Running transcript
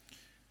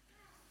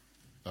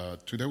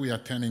Today we are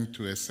turning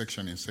to a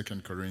section in 2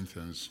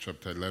 Corinthians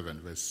chapter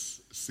 11,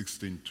 verse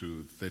 16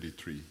 to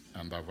 33.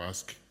 And I've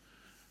asked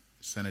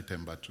Senator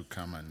Ntambwe to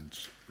come and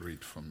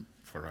read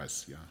for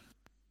us. Yeah.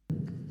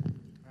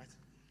 Right.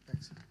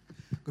 Thanks.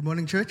 Good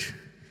morning, church.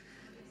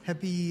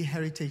 Happy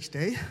Heritage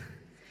Day.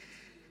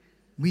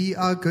 We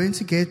are going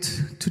to get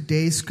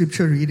today's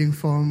scripture reading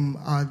from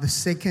the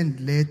second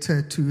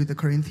letter to the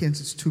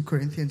Corinthians. It's 2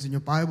 Corinthians in your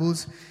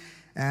Bibles.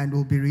 And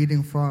we'll be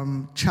reading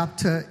from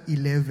chapter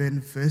 11,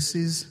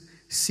 verses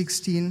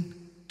 16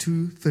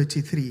 to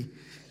 33.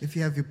 If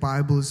you have your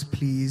Bibles,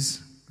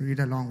 please read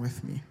along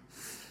with me.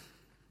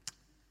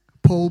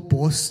 Paul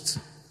boasts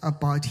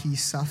about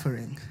his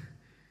suffering.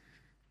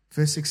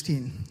 Verse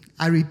 16,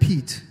 I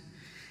repeat,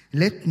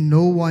 let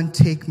no one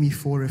take me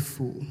for a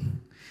fool.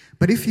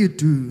 But if you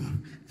do,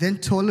 then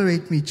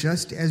tolerate me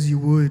just as you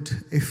would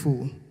a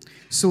fool,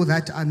 so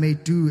that I may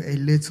do a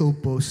little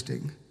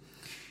boasting.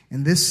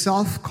 In this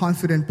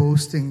self-confident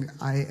boasting,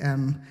 I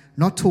am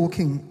not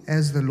talking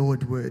as the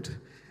Lord would,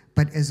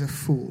 but as a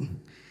fool.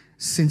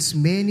 Since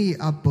many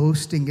are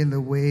boasting in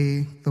the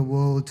way the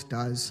world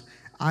does,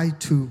 I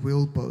too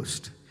will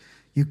boast.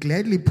 You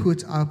gladly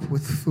put up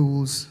with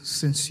fools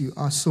since you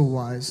are so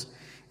wise.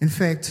 In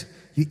fact,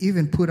 you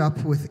even put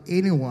up with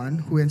anyone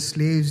who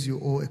enslaves you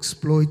or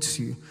exploits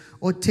you,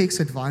 or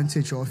takes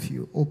advantage of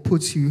you, or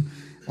puts you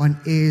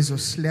on airs or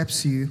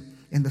slaps you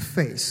in the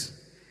face.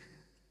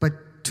 But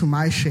to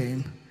my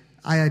shame,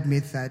 I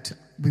admit that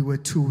we were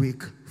too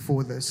weak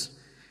for this.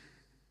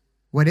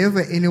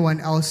 Whatever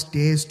anyone else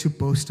dares to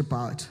boast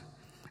about,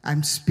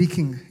 I'm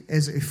speaking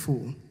as a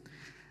fool.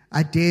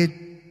 I dare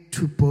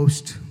to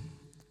boast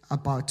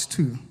about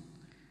too.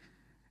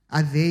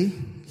 Are they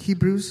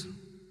Hebrews?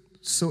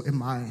 So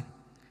am I.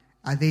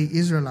 Are they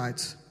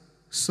Israelites?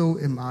 So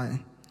am I.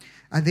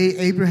 Are they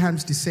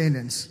Abraham's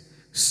descendants?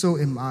 So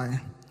am I.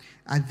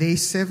 Are they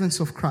servants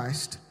of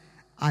Christ?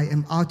 I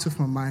am out of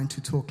my mind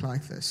to talk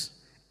like this.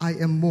 I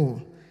am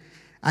more.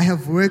 I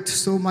have worked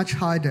so much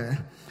harder,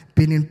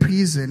 been in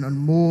prison on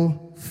more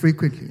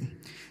frequently,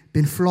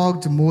 been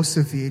flogged more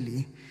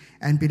severely,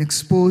 and been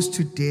exposed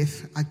to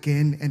death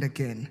again and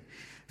again.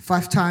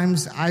 5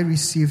 times I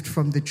received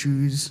from the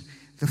Jews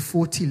the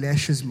 40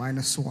 lashes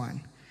minus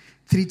 1.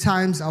 3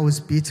 times I was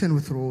beaten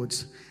with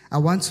rods. I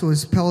once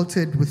was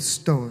pelted with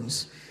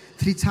stones.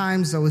 3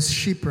 times I was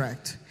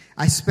shipwrecked.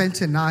 I spent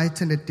a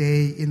night and a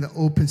day in the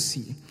open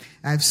sea.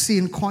 I've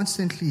been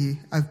constantly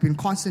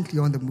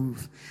on the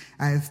move.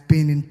 I have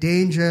been in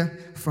danger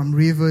from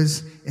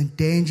rivers, in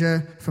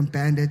danger from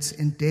bandits,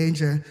 in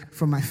danger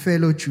from my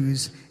fellow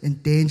Jews, in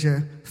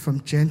danger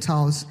from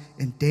Gentiles,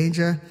 in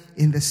danger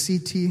in the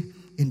city,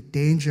 in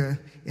danger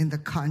in the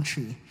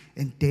country,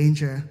 in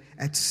danger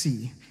at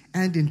sea,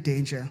 and in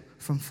danger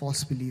from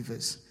false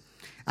believers.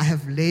 I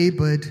have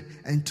labored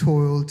and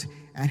toiled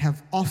and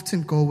have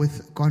often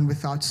gone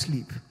without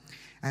sleep.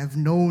 I have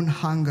known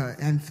hunger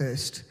and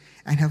thirst,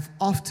 and have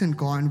often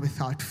gone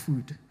without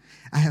food.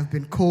 I have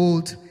been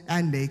cold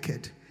and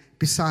naked.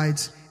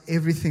 Besides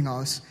everything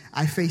else,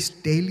 I face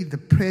daily the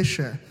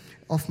pressure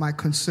of my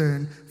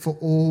concern for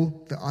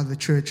all the other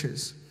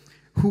churches.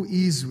 Who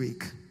is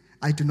weak?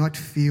 I do not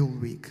feel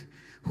weak.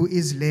 Who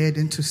is led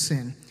into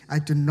sin? I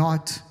do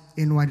not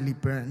inwardly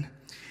burn.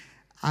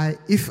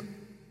 If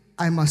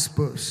I must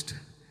boast,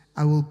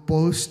 I will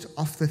boast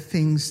of the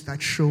things that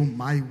show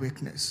my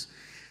weakness.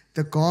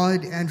 The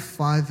God and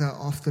Father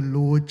of the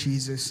Lord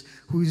Jesus,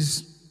 who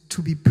is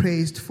to be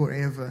praised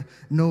forever,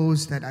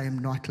 knows that I am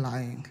not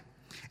lying.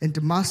 In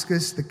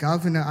Damascus, the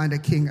governor under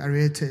King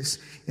Aretas,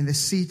 in the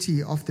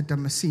city of the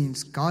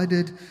Damascenes,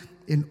 guarded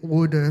in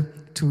order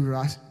to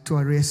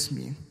arrest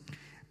me.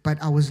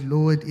 But I was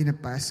lowered in a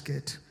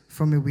basket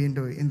from a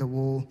window in the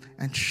wall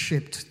and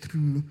shipped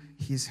through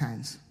his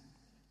hands.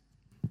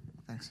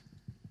 Thanks.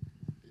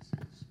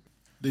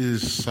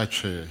 This is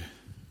such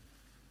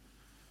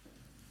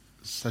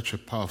a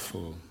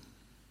powerful,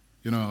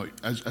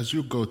 as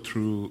you go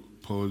through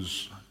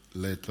Paul's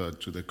letter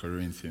to the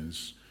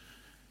Corinthians,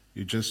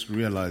 you just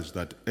realize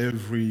that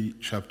every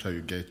chapter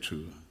you get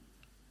to,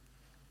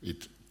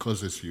 it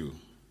causes you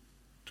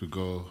to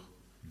go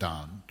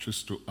down,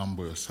 just to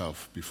humble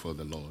yourself before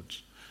the Lord.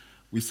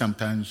 We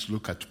sometimes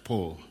look at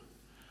Paul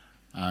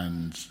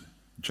and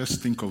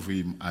just think of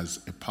him as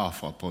a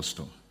powerful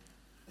apostle,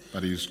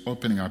 but he's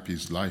opening up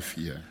his life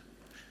here.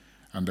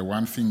 And the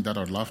one thing that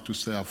I'd love to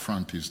say up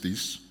front is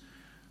this: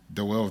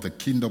 the way of the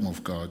kingdom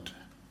of God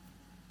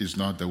is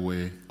not the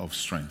way of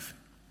strength.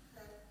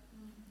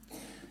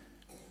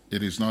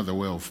 It is not the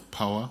way of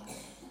power.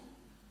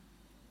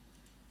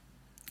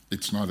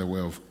 It's not the way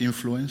of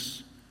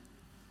influence.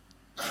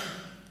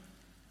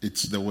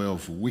 It's the way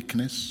of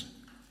weakness,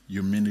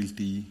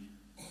 humility,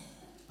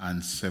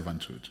 and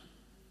servanthood.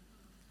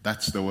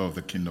 That's the way of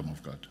the kingdom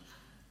of God.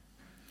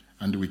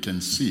 And we can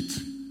see it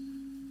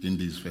in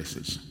these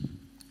verses.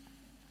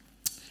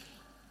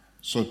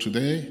 So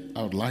today,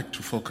 I would like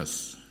to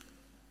focus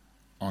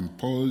on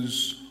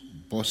Paul's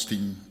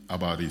boasting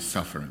about his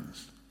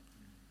sufferings.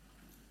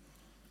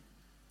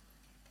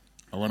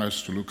 I want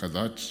us to look at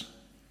that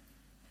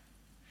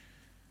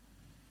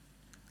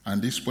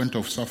And this point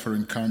of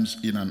suffering comes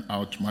in and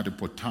out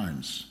multiple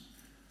times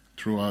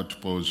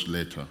throughout Paul's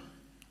letter.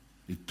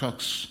 He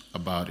talks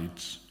about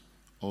it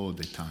all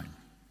the time,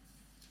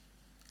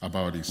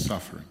 about his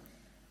suffering.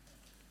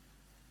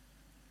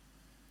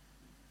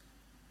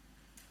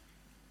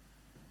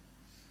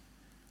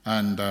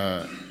 And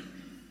to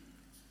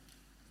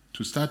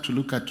start to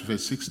look at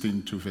verse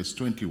 16 to verse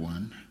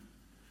 21,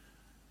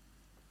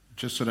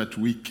 just so that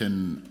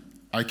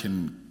I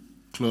can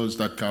close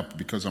that gap,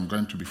 because I'm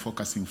going to be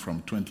focusing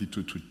from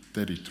 22 to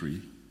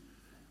 33.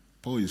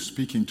 Paul is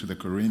speaking to the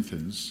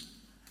Corinthians,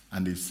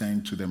 and he's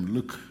saying to them,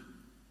 look,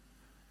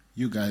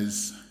 you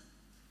guys,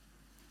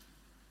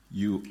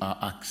 you are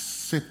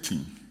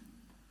accepting,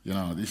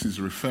 this is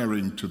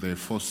referring to the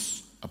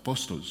false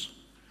apostles,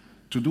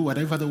 to do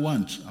whatever they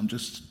want. I'm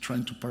just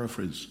trying to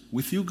paraphrase.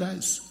 With you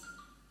guys,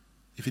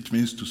 if it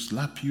means to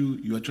slap you,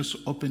 you are just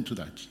open to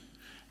that.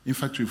 In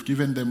fact, we've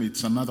given them,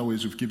 it's another way,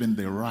 we've given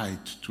the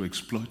right to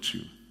exploit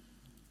you.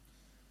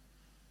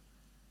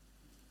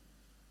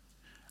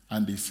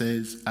 And he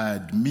says, I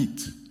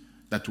admit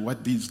that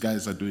what these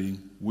guys are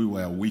doing, we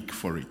were weak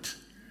for it.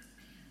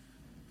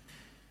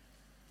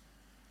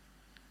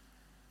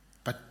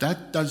 But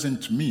that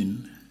doesn't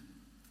mean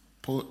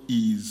Paul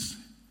is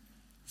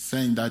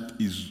saying that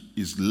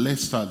is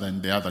lesser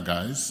than the other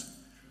guys,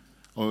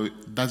 or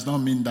it does not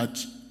mean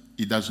that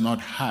he does not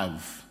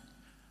have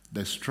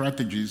the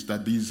strategies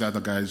that these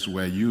other guys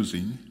were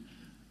using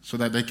so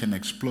that they can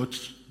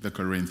exploit the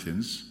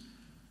Corinthians.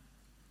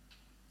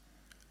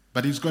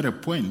 But he's got a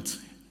point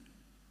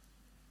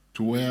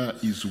to where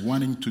he's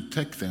wanting to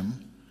take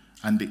them,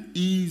 and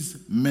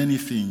his main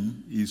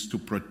thing is to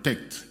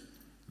protect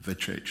the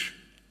church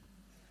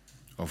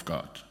of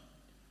God,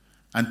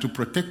 and to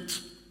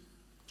protect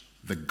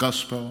the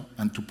gospel,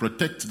 and to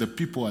protect the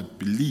people that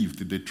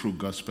believed the true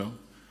gospel,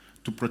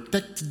 to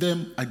protect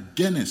them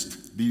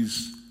against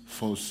these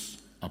false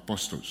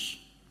apostles.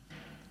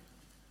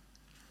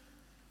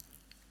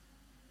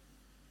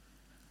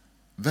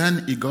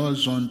 Then he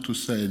goes on to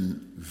say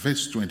in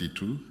verse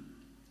 22,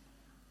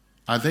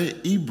 are they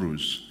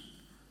Hebrews?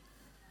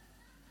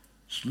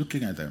 Just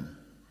looking at them.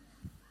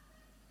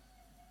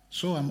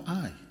 So am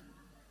I.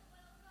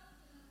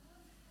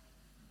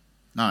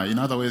 Now, in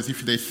other words,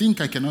 if they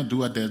think I cannot do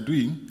what they're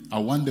doing, I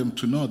want them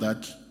to know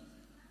that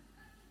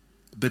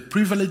the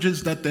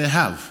privileges that they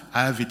have,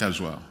 I have it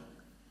as well.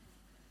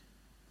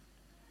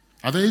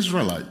 Are they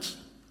Israelites?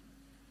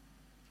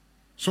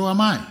 So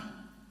am I.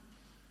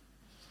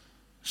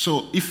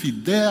 So if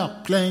they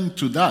are playing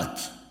to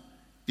that,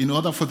 in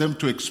order for them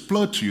to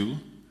exploit you,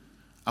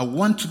 I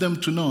want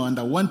them to know, and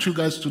I want you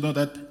guys to know,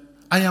 that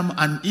I am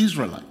an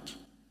Israelite.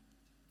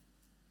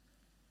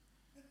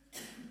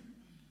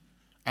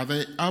 Are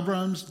they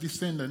Abraham's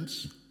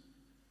descendants?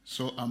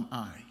 So am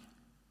I.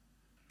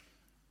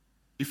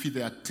 If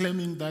they are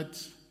claiming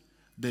that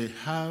they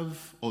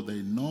have or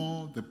they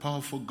know the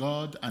powerful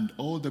God and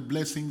all the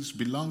blessings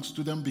belongs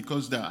to them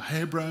because they are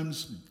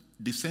Abraham's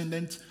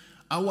descendants,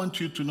 I want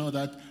you to know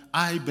that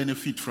I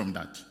benefit from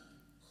that.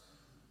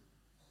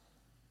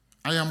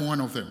 I am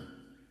one of them.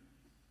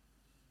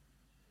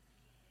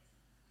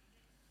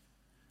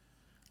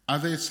 Are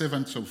they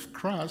servants of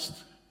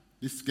Christ?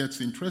 This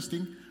gets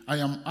interesting. I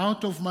am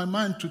out of my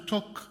mind to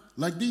talk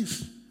like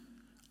this.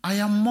 I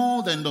am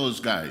more than those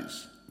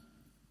guys.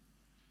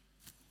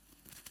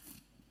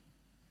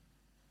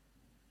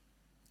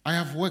 I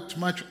have worked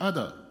much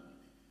harder.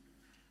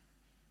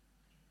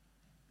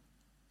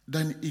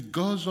 Then he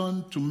goes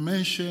on to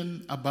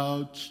mention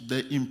about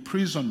the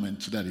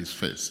imprisonment that is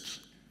faced.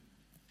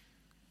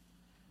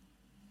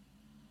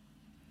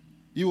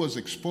 He was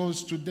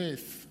exposed to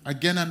death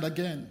again and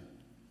again.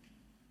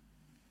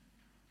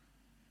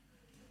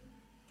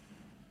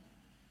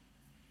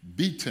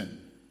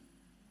 Beaten.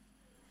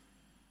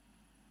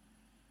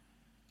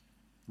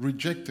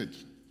 Rejected.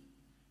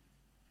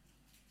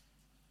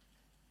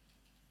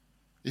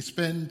 He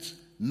spent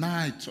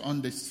nights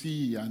on the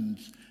sea and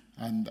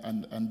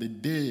the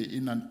day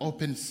in an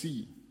open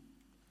sea.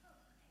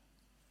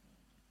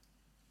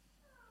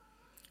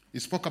 He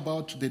spoke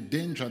about the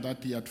danger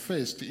that he had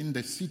faced in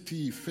the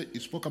city. He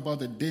spoke about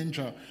the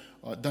danger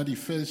that he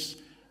faced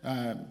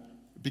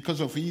because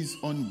of his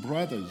own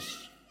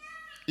brothers.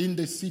 In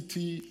the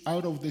city,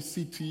 out of the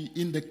city,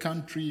 in the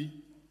country,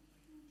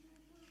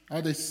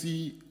 out the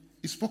sea.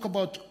 He spoke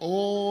about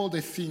all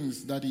the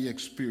things that he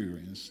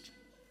experienced.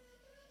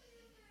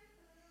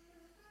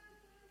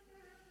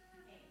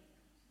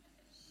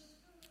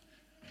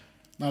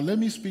 Now, let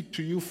me speak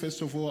to you,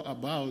 first of all,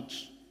 about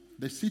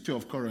the city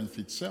of Corinth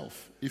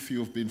itself, if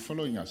you've been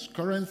following us.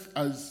 Corinth,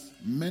 as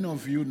many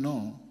of you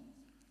know,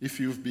 if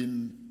you've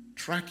been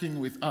tracking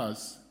with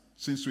us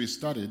since we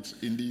started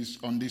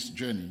on this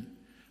journey,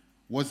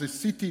 was a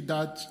city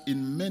that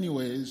in many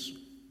ways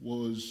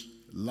was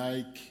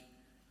like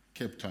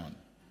Cape Town.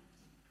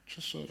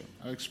 Just sort of,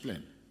 I'll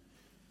explain.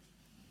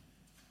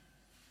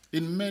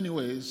 In many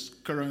ways,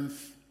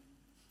 Corinth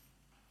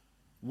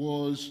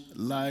was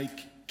like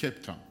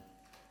Cape Town.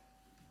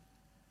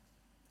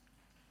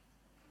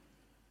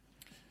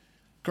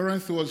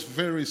 Corinth was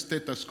very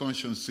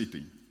status-conscious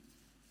city.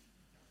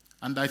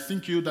 And I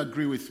think you'd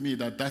agree with me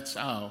that that's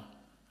how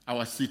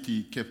our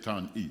city, Cape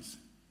Town, is.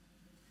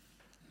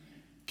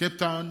 Cape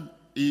Town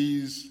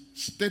is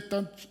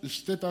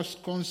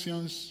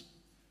status-conscious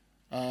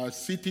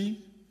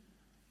city.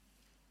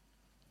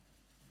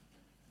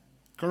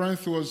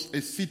 Corinth was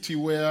a city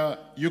where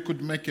you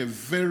could make a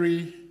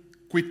very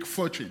quick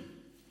fortune.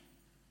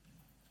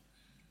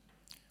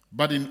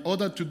 But in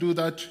order to do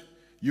that,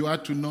 you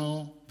had to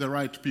know the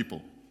right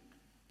people.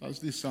 Does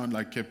this sound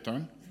like Cape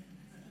Town?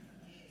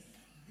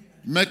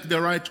 Make the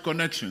right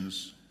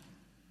connections.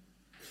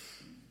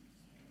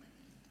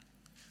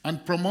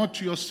 And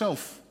promote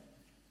yourself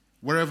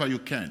wherever you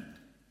can.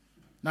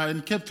 Now,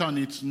 in Cape Town,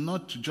 it's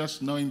not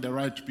just knowing the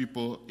right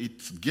people,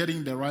 it's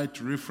getting the right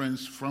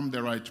reference from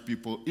the right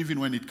people, even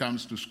when it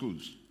comes to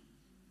schools.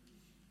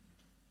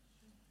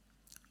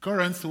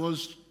 Corinth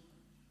was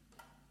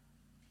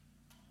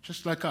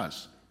just like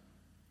us,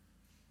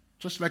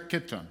 just like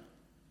Cape Town.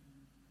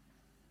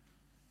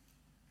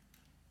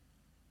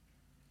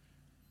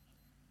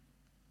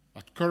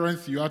 At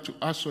Corinth, you had to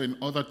hustle in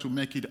order to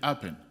make it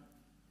happen.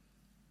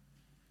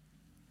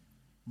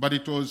 But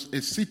it was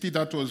a city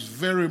that was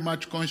very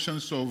much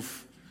conscious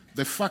of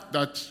the fact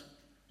that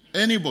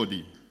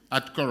anybody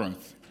at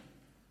Corinth,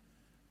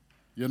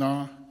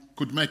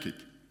 could make it.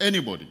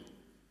 Anybody.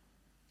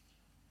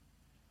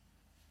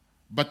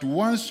 But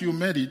once you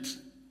made it,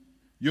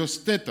 your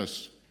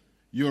status,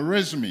 your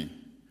resume,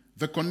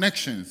 the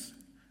connections,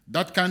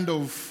 that kind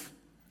of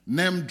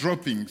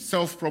name-dropping,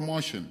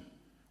 self-promotion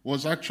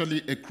was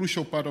actually a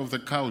crucial part of the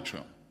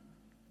culture.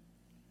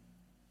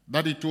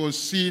 That it was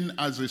seen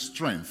as a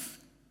strength.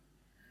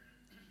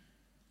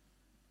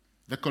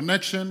 The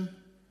connection,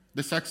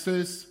 the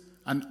success,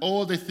 and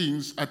all the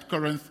things at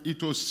Corinth,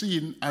 it was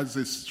seen as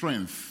a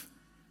strength.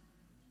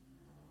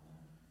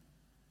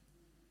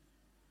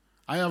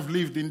 I have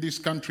lived in this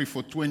country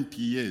for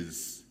 20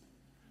 years.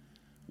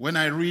 When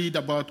I read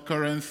about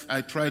Corinth,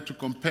 I try to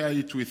compare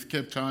it with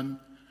Cape Town.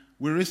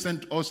 We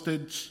recently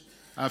hosted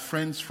our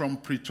friends from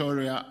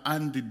Pretoria,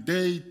 and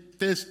they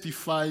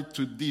testified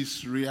to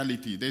this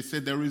reality. They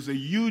said there is a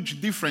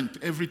huge difference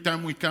every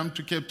time we come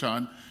to Cape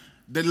Town.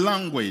 The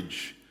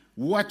language,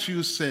 what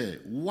you say,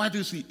 what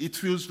you see, it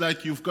feels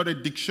like you've got a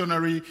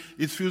dictionary.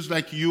 It feels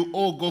like you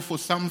all go for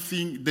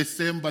something the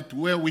same, but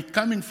where we're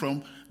coming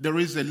from, there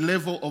is a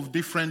level of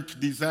different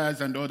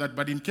desires and all that.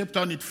 But in Cape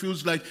Town, it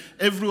feels like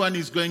everyone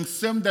is going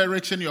same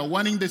direction. You are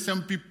wanting the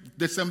same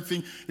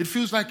thing. It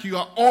feels like you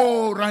are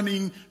all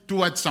running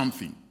towards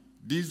something.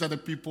 These are the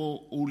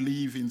people who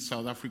live in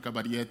South Africa,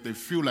 but yet they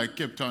feel like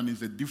Cape Town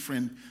is a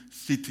different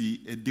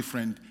city, a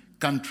different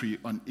country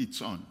on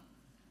its own.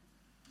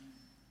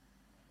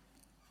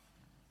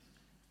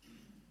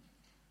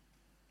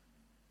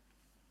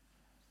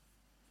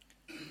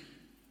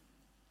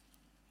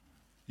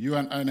 You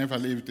and I never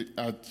lived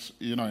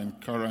in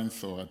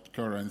Corinth or at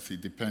Corinth. It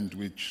depends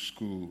which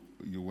school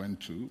you went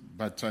to.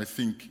 But I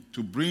think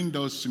to bring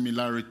those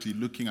similarities,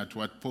 looking at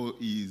what Paul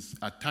is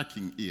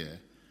attacking here,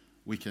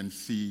 we can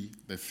see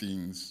the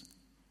things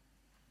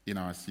in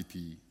our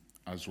city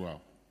as well.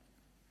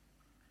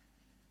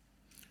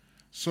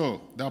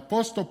 So, the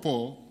Apostle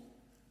Paul,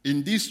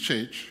 in this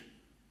church,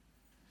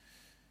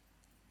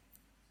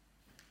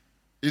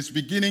 is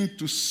beginning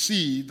to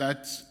see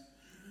that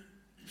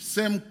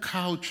same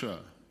culture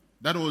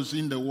that was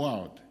in the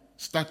world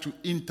start to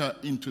enter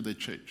into the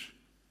church.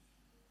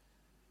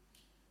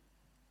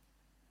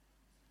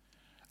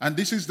 And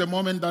this is the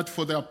moment that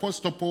for the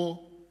Apostle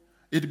Paul,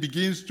 it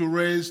begins to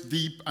raise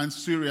deep and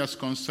serious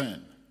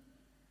concern.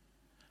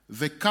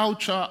 The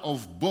culture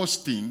of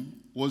boasting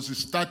was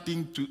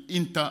starting to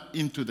enter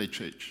into the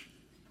church.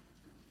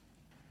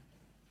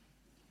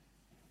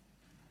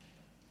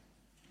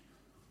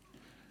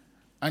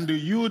 And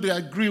you would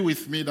agree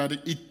with me that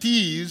it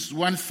is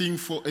one thing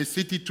for a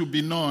city to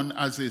be known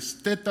as a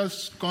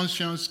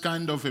status-conscious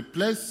kind of a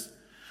place,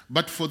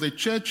 but for the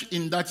church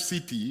in that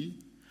city,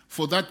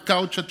 for that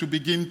culture to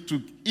begin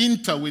to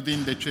enter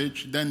within the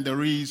church, then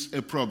there is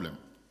a problem.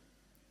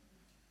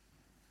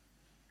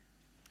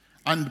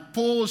 And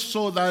Paul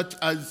saw that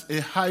as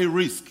a high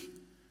risk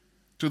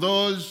to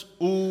those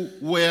who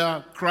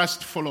were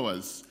Christ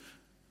followers.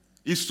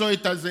 He saw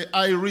it as a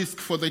high risk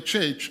for the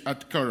church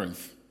at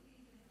Corinth.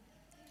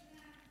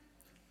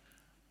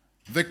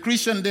 The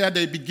Christian there,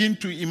 they begin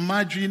to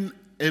imagine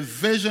a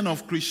version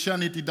of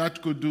Christianity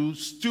that could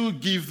still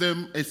give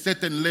them a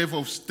certain level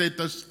of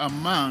status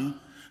among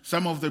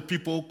some of the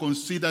people who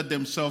consider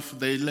themselves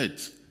the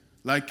elect.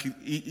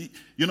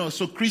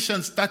 So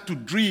Christians start to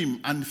dream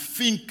and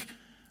think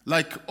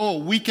like,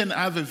 we can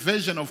have a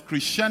version of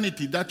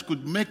Christianity that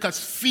could make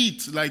us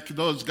fit like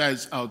those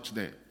guys out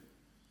there.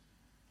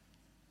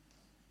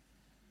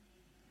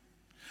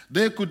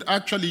 They could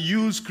actually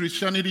use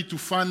Christianity to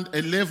find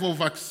a level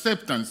of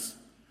acceptance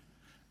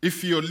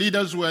if your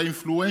leaders were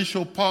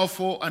influential,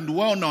 powerful, and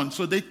well-known.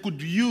 So they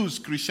could use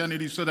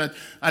Christianity so that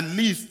at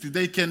least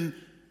they can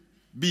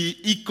be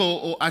equal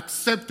or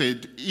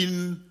accepted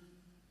in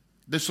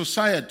the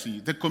society,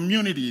 the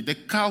community, the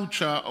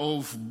culture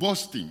of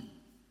boasting.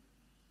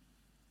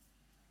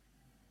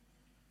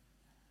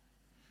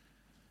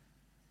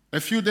 A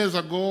few days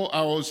ago,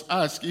 I was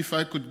asked if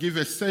I could give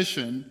a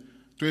session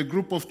to a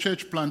group of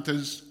church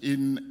planters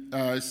in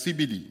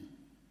CBD.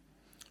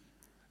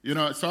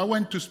 So I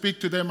went to speak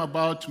to them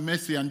about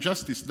mercy and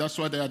justice. That's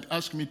what they had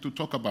asked me to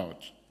talk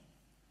about.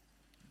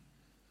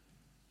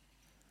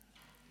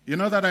 You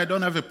know that I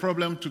don't have a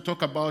problem to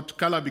talk about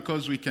color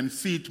because we can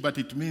see it, but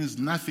it means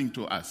nothing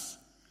to us.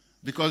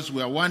 Because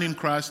we are one in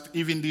Christ,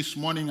 even this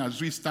morning as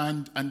we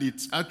stand, and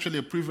it's actually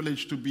a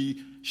privilege to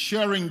be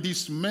sharing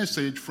this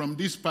message from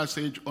this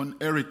passage on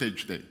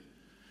Heritage Day.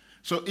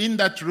 So in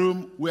that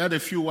room, we had a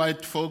few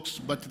white folks,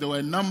 but there were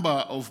a number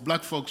of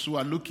black folks who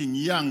are looking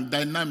young,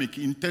 dynamic,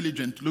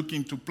 intelligent,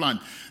 looking to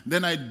plant.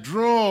 Then I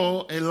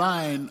draw a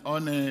line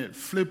on a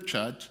flip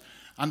chart,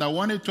 and I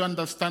wanted to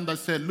understand, I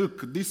said,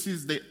 look, this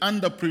is the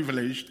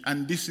underprivileged,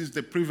 and this is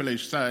the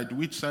privileged side.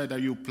 Which side are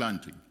you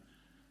planting?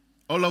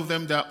 All of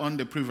them, they're on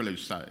the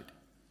privileged side.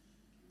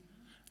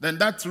 Then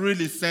that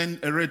really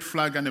sent a red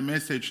flag and a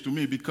message to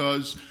me,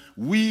 because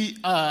we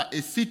are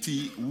a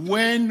city,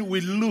 when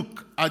we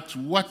look at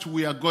what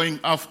we are going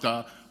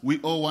after, we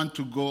all want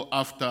to go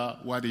after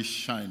what is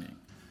shining.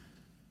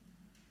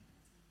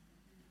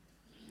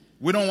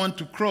 We don't want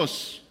to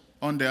cross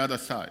on the other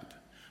side.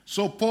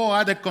 So Paul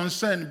had a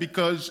concern,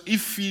 because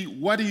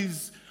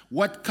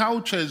what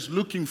culture is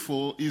looking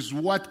for is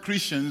what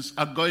Christians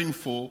are going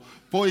for.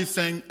 Paul is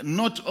saying,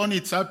 not only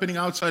it's happening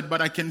outside, but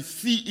I can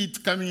see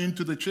it coming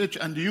into the church,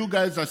 and you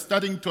guys are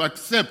starting to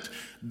accept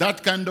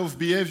that kind of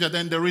behavior,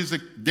 then there is a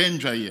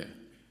danger here.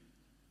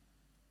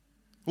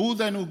 Who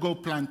then will go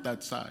plant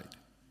that side?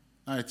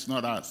 No, it's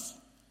not us.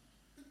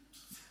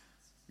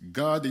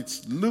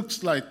 It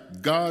looks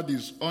like God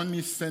is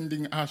only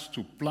sending us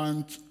to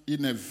plant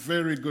in a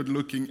very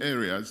good-looking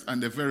areas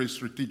and a very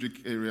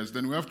strategic areas.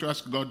 Then we have to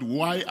ask God,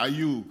 why are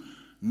you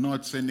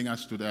not sending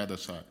us to the other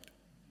side?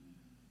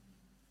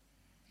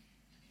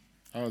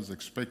 I was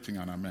expecting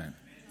an amen.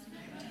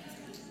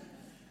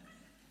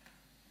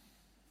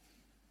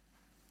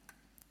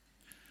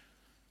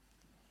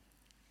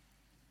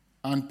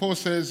 And Paul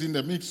says, in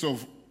the midst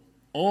of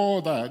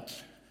all that,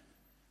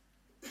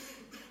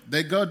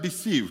 they got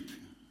deceived,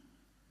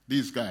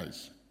 these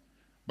guys,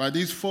 by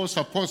these false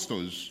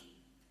apostles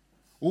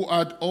who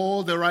had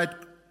all the right,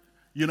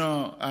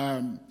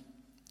 the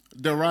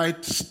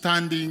right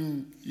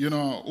standing,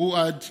 who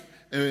had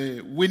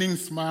a winning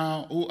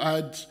smile, who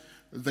had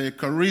the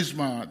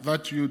charisma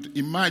that you'd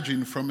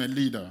imagine from a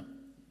leader.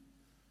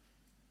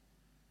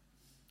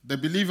 The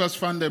believers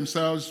found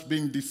themselves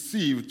being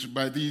deceived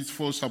by these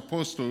false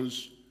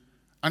apostles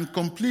and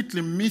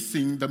completely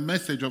missing the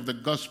message of the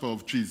gospel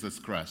of Jesus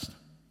Christ.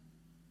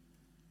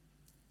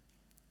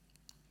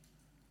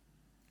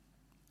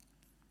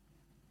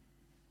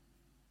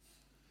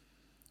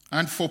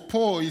 And for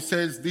Paul, he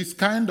says this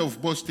kind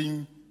of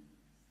boasting,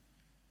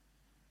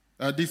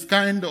 the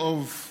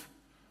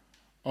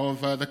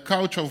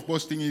culture of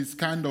boasting is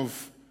kind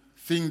of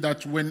thing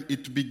that when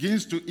it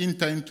begins to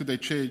enter into the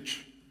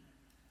church,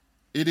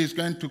 it is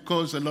going to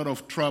cause a lot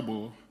of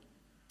trouble,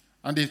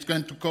 and it's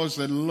going to cause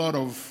a lot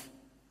of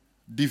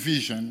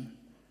division,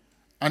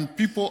 and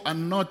people are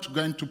not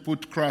going to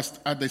put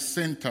Christ at the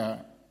center,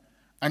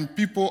 and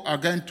people are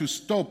going to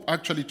stop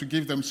actually to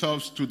give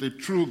themselves to the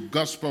true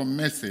gospel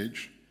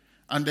message,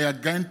 and they are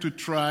going to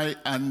try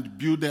and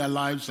build their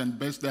lives and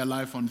base their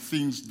life on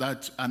things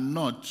that are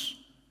not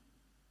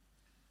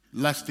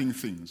lasting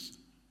things.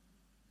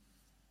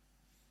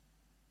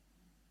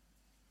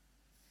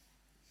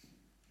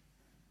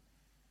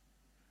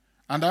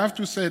 And I have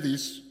to say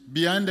this,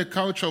 behind the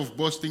culture of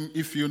boasting,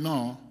 if you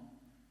know,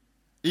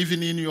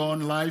 even in your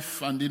own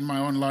life and in my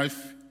own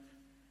life,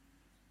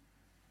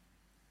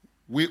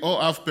 we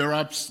all have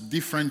perhaps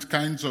different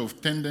kinds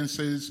of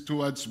tendencies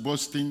towards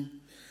boasting.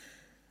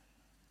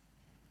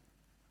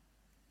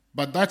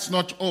 But that's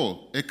not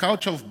all. A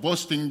culture of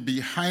boasting,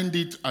 behind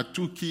it are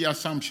two key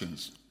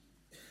assumptions.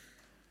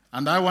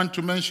 And I want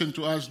to mention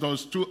to us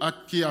those two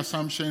key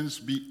assumptions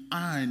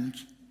behind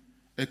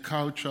a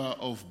culture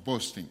of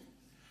boasting.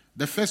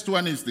 The first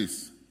one is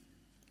this.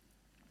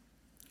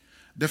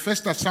 The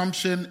first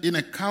assumption in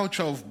a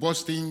culture of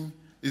boasting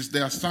is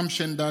the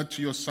assumption that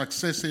your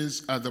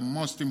successes are the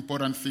most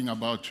important thing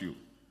about you.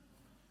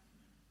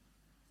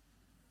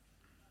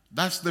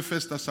 That's the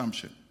first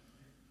assumption.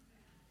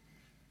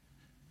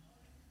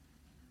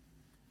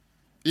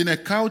 In a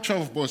culture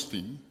of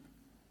boasting,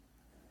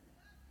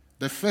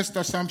 the first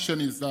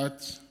assumption is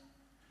that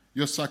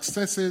your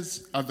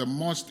successes are the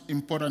most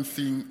important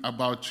thing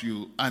about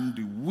you,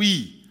 and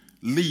we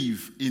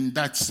live in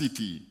that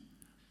city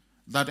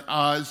that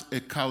has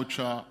a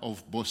culture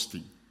of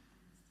boasting.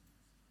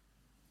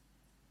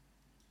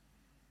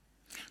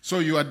 So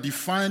you are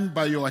defined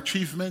by your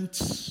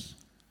achievements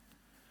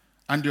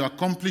and your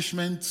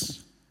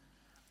accomplishments,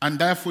 and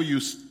therefore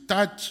you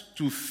start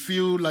to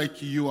feel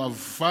like you are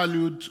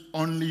valued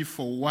only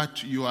for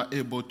what you are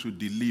able to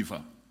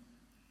deliver.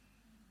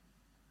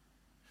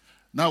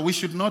 Now, we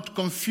should not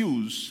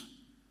confuse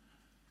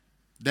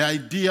the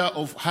idea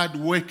of hard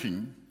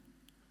working,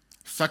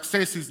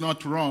 success is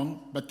not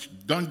wrong, but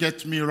don't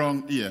get me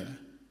wrong here.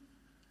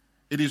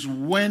 It is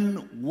when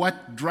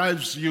what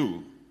drives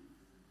you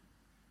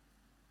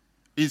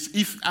is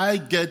if I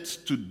get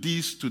to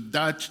this, to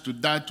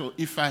that, or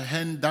if I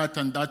hand that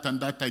and that and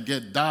that, I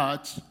get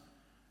that.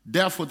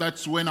 Therefore,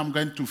 that's when I'm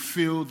going to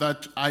feel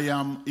that I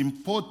am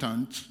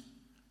important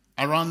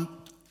around,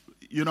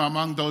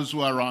 among those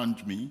who are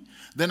around me.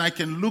 Then I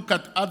can look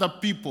at other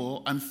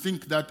people and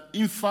think that,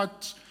 in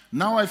fact,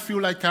 now I feel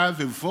like I have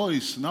a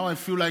voice. Now I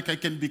feel like I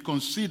can be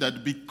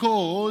considered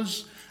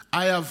because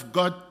I have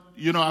got,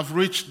 I've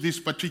reached this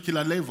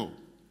particular level.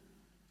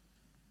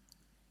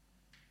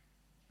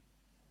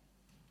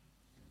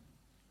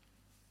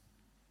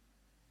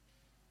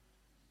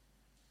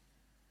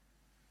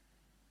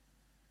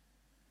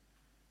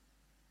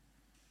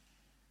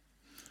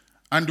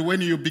 And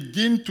when you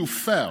begin to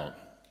fail,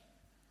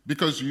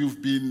 because you've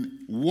been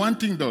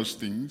wanting those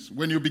things,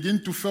 when you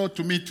begin to fail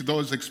to meet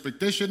those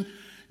expectations,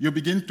 you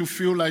begin to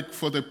feel like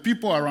for the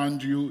people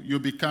around you, you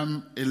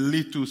become a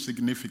little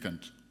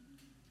significant.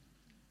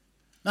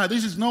 Now,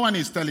 no one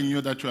is telling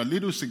you that you are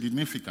little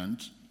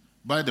significant,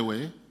 by the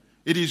way.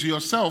 It is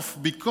yourself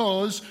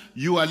because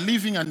you are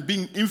living and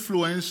being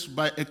influenced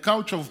by a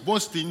culture of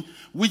boasting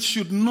which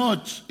should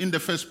not, in the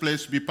first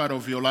place, be part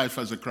of your life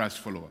as a Christ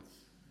follower.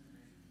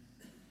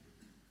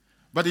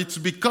 But it's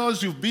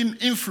because you've been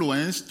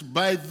influenced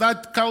by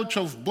that culture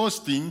of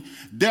boasting,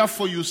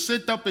 therefore you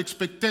set up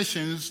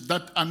expectations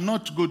that are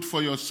not good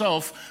for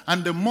yourself,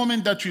 and the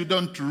moment that you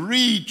don't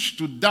reach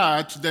to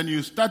that, then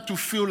you start to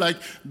feel like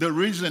the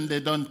reason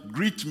they don't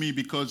greet me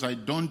because I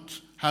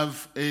don't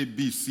have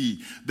ABC.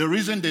 The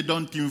reason they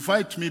don't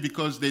invite me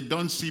because they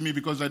don't see me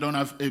because I don't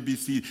have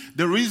ABC.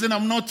 The reason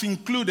I'm not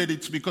included,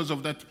 it's because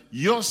of that.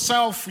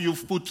 Yourself,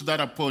 you've put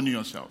that upon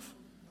yourself.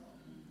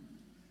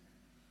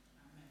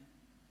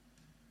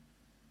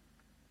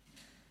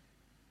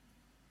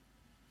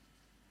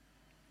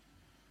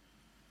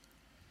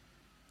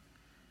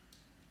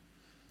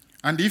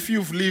 And if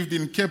you've lived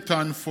in Cape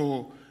Town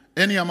for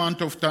any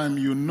amount of time,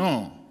 you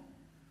know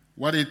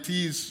what it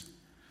is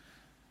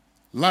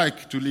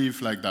like to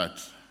live like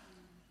that.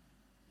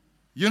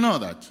 You know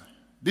that.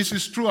 This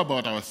is true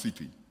about our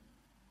city.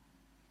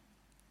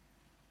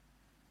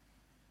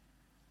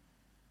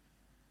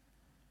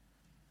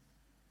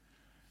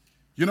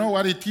 You know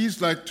what it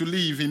is like to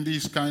live in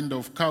this kind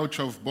of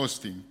culture of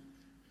boasting,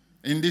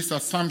 in this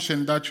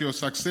assumption that your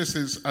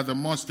successes are the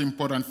most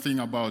important thing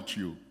about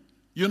you.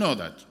 You know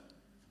that.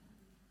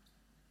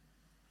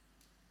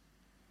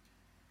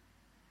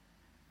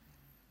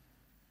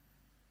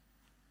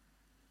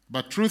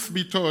 But truth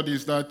be told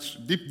is that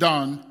deep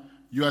down,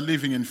 you are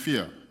living in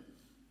fear.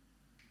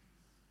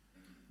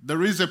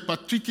 There is a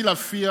particular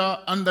fear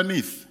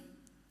underneath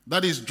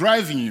that is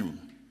driving you.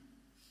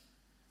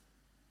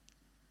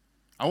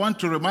 I want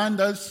to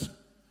remind us,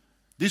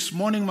 this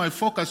morning my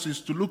focus is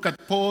to look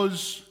at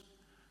Paul's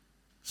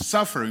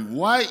suffering.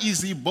 Why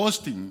is he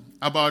boasting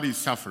about his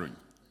suffering?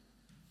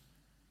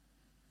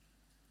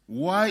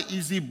 Why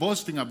is he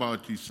boasting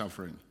about his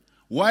suffering?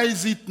 Why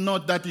is it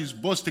not that he's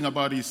boasting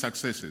about his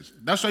successes?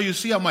 That's why you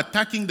see I'm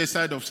attacking the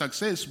side of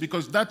success,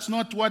 because that's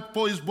not what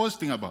Paul is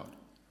boasting about.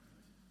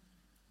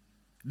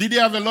 Did he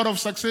have a lot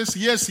of success?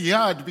 Yes, he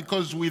had,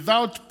 because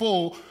without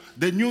Paul,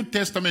 the New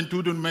Testament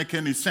wouldn't make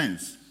any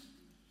sense.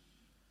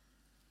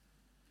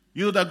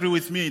 You'd agree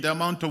with me, the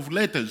amount of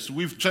letters.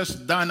 We've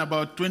just done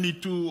about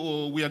 22,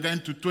 or we are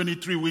going to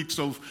 23 weeks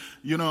of,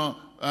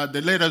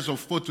 the letters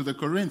of Paul to the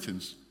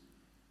Corinthians.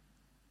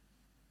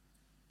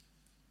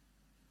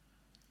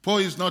 Paul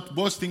is not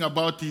boasting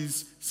about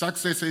his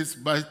successes,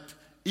 but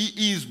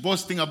he is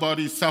boasting about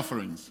his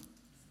sufferings.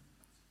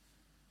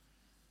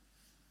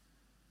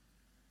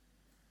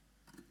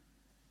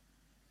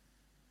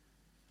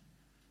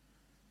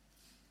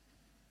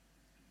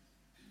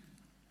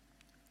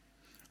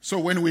 So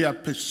when we are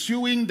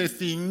pursuing the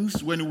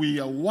things, when we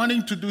are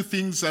wanting to do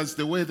things as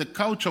the way the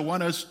culture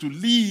wants us to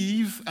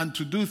live and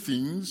to do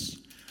things,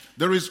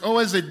 there is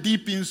always a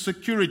deep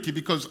insecurity,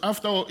 because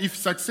after all, if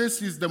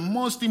success is the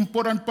most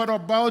important part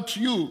about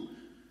you,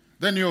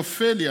 then your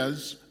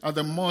failures are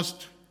the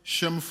most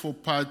shameful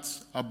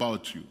parts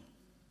about you.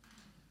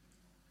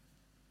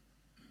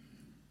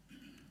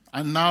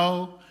 And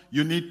now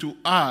you need to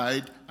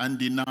hide and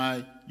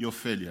deny your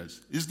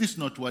failures. Is this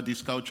not what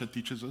this culture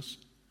teaches us?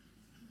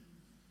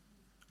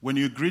 When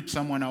you greet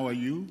someone, how are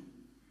you?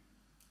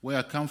 Where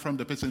I come from,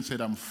 the person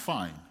said, I'm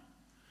fine.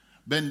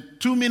 Then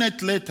 2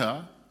 minutes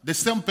later, the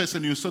same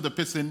person, you saw the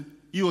person,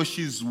 he or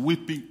she's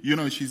weeping,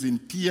 she's in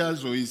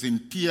tears or is in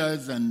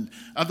tears, and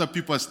other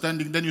people are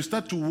standing. Then you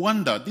start to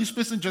wonder, this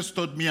person just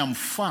told me I'm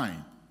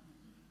fine.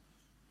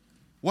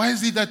 Why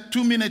is it that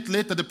 2 minutes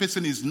later the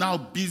person is now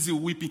busy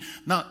weeping?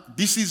 Now,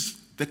 this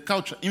is the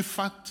culture. In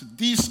fact,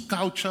 this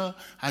culture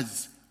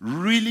has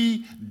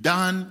really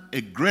done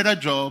a greater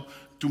job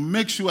to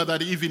make sure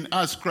that even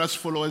as Christ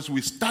followers,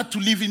 we start to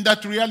live in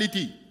that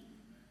reality.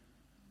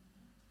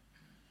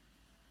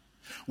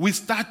 We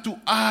start to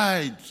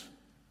hide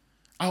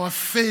our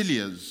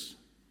failures.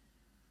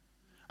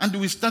 And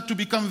we start to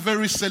become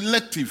very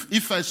selective.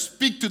 If I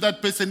speak to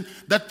that person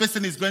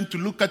is going to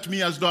look at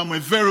me as though I'm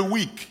very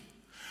weak.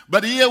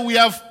 But here we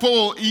have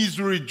Paul, he's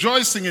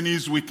rejoicing in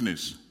his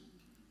weakness.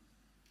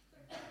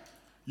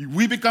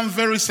 We become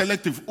very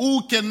selective.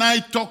 Who can I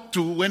talk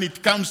to when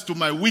it comes to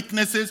my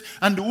weaknesses?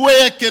 And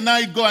where can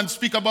I go and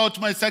speak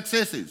about my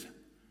successes?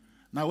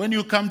 Now, when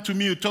you come to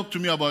me, you talk to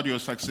me about your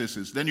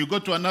successes. Then you go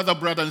to another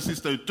brother and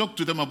sister, you talk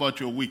to them about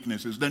your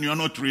weaknesses. Then you're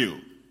not real.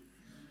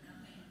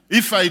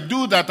 If I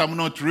do that, I'm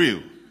not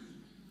real.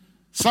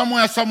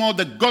 Somehow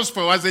the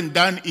gospel hasn't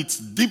done its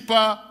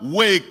deeper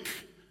work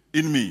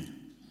in me.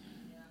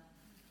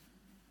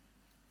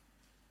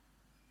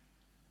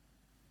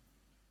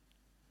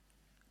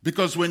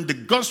 Because when the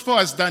gospel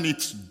has done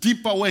its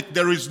deeper work,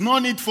 there is no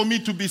need for me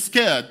to be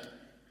scared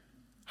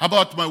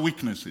about my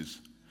weaknesses.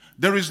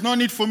 There is no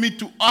need for me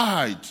to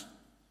hide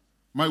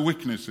my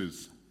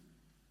weaknesses.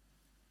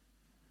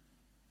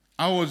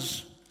 I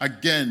was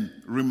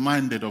again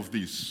reminded of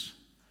this.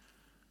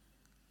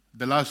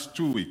 The last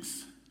 2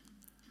 weeks,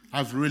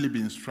 I've really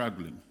been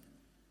struggling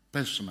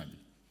personally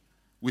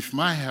with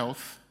my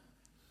health.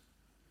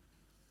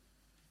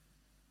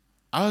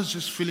 I was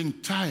just feeling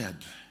tired.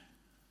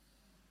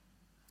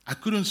 I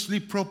couldn't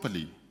sleep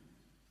properly.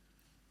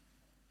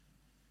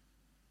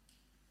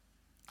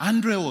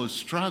 Andre was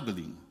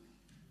struggling.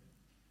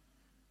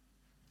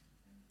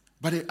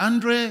 But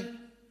Andre,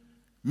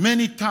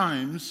 many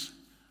times,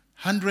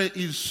 Andre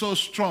is so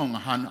strong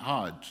and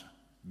hard.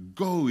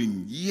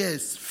 Going,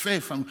 yes,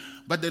 faith.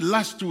 But the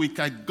last week,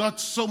 I got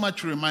so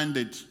much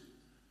reminded.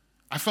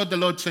 I felt the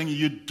Lord saying,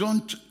 you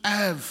don't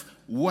have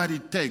what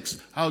it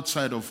takes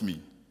outside of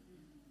me.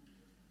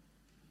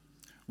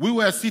 We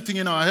were sitting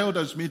in our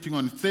elders meeting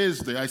on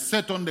Thursday. I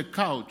sat on the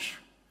couch.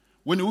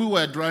 When we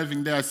were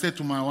driving there, I said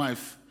to my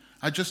wife,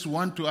 I just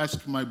want to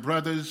ask my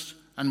brothers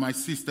and my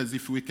sisters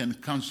if we can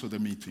cancel the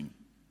meeting.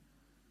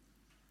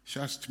 She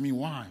asked me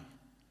why.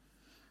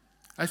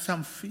 I said,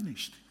 I'm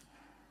finished.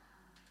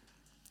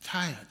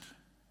 Tired.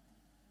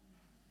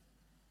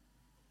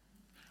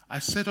 I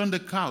sat on the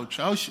couch.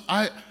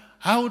 I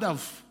would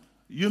have,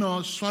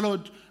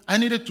 swallowed. I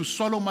needed to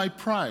swallow my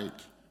pride.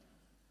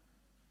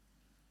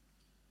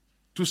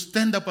 To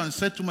stand up and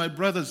say to my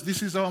brothers,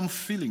 this is how I'm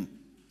feeling.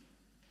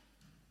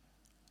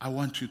 I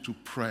want you to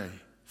pray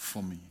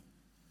for me.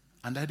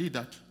 And I did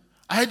that.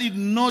 I did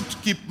not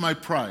keep my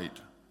pride.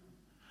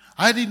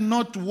 I did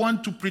not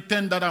want to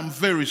pretend that I'm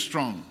very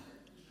strong.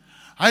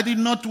 I did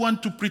not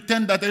want to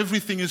pretend that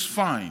everything is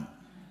fine.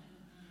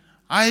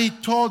 I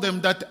told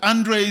them that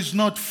Andre is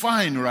not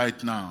fine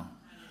right now.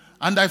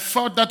 And I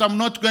felt that I'm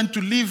not going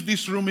to leave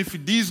this room if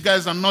these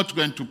guys are not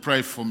going to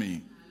pray for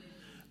me.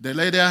 They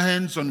laid their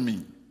hands on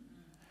me.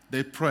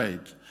 They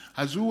prayed.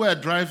 As we were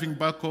driving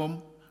back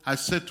home, I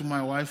said to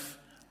my wife,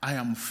 I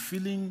am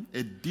feeling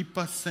a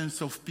deeper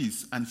sense of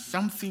peace and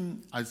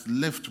something has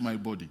left my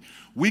body.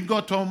 We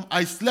got home,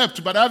 I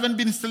slept, but I haven't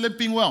been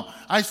sleeping well.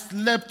 I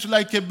slept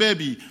like a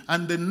baby.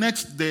 And the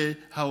next day,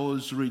 I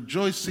was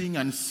rejoicing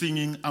and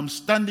singing. I'm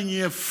standing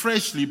here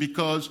freshly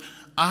because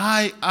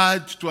I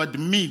had to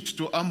admit,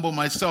 to humble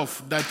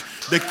myself, that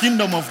the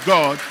kingdom of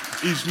God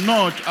is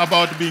not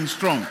about being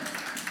strong.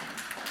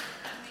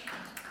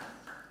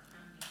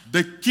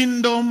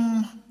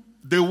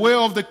 The way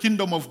of the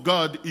kingdom of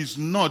God is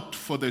not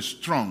for the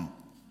strong.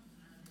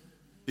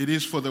 It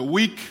is for the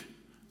weak,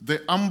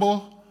 the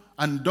humble,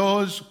 and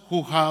those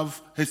who have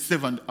a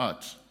servant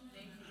heart.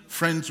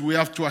 Friends, we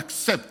have to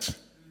accept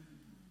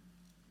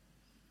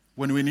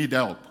when we need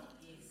help.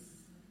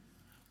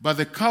 But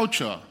the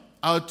culture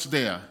out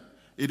there,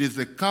 it is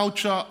the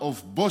culture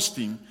of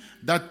boasting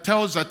that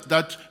tells us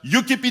that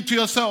you keep it to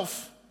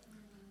yourself.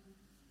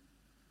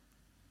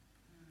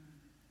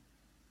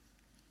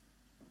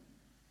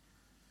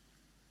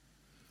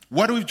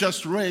 What we've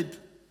just read,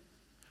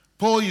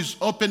 Paul is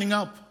opening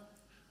up.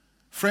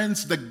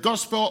 Friends, the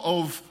gospel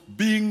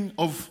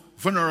of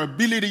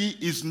vulnerability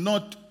is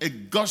not a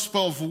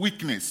gospel of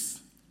weakness.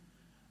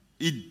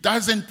 It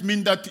doesn't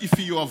mean that if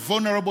you are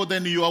vulnerable,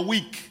 then you are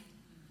weak.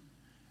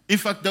 In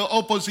fact, the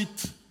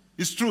opposite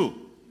is true.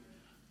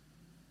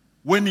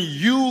 When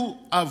you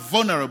are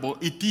vulnerable,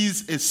 it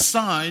is a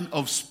sign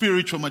of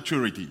spiritual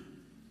maturity.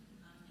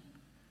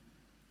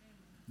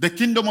 The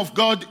kingdom of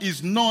God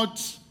is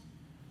not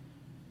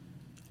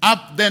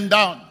up, then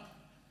down.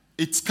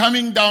 It's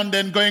coming down,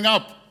 then going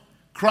up.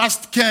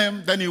 Christ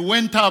came, then he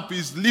went up,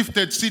 he's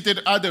lifted,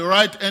 seated at the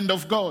right hand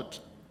of God.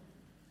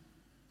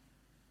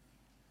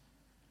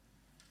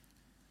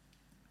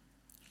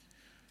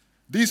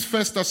 The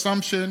first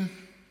assumption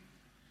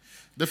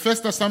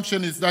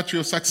is that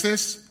your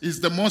success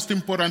is the most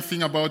important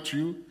thing about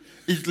you.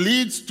 It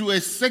leads to a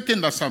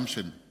second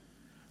assumption,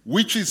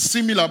 which is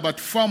similar but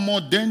far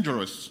more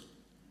dangerous.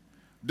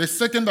 The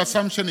second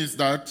assumption is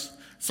that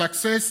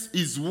success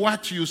is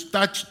what you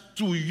start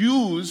to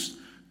use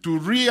to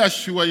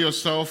reassure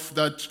yourself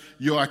that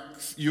you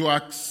are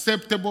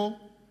acceptable,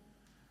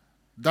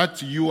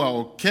 that you are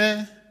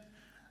okay,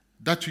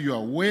 that you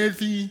are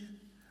worthy,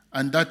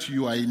 and that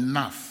you are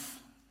enough.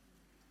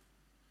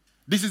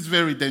 This is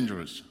very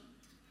dangerous.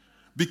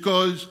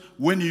 Because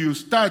when you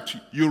start,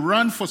 you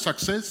run for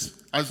success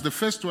as the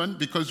first one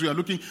because you are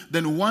looking.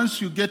 Then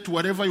once you get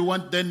whatever you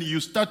want, then you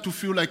start to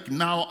feel like,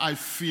 now I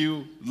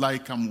feel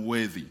like I'm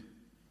worthy.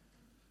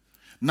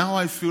 Now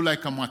I feel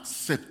like I'm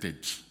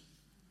accepted.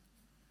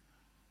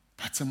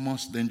 That's the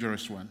most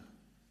dangerous one.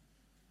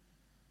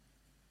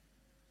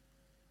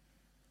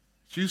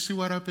 Do you see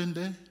what happened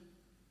there?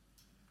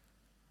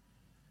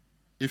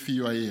 If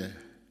you are here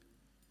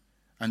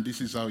and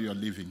this is how you are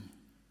living,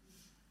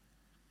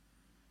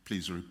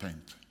 please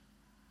repent.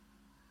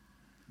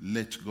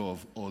 Let go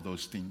of all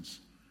those things.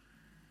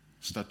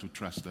 Start to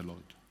trust the Lord.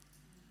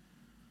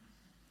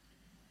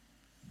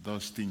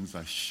 Those things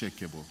are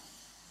shakeable.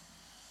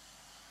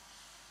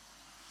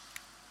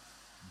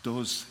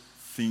 Those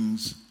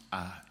things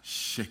are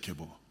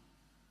shakeable.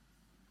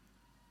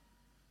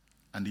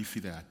 And if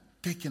they are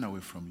taken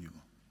away from you,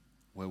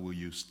 where will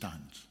you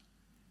stand?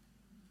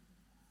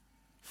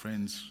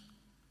 Friends,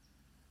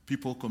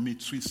 people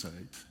commit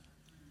suicide.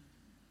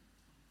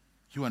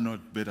 You are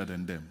not better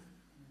than them.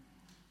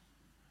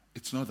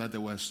 It's not that they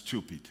were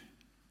stupid.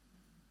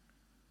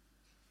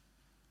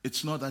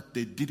 It's not that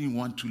they didn't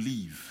want to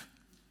leave.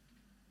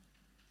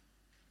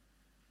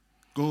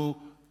 Go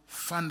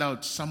find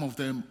out some of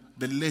them,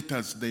 the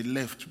letters they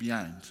left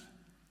behind.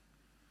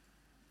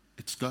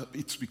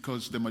 It's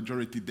because the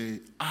majority,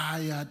 they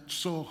aimed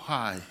so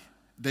high.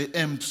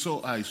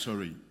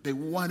 They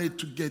wanted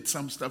to get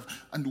some stuff.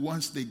 And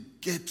once they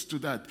get to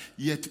that,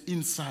 yet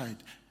inside,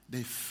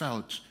 they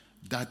felt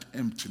that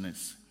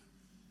emptiness.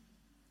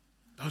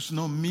 There was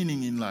no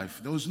meaning in life.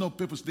 There was no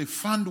purpose. They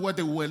found what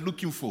they were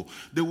looking for.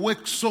 They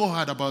worked so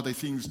hard about the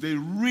things. They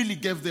really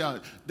gave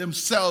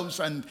themselves,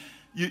 and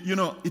you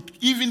know, it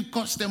even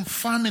cost them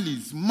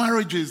families,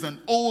 marriages, and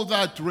all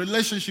that,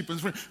 relationship and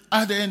friends.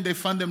 At the end, they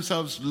found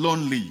themselves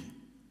lonely.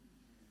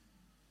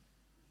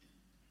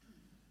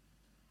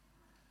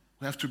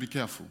 We have to be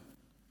careful.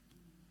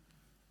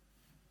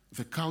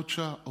 The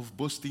culture of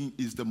boasting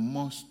is the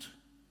most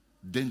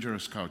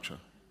dangerous culture.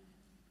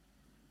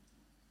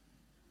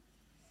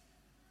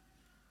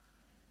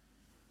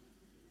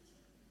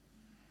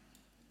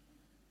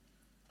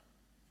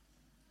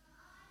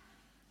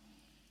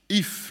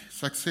 If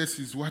success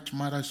is what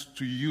matters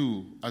to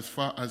you as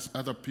far as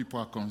other people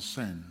are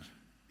concerned,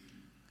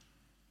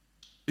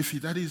 if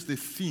that is the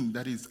thing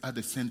that is at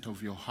the center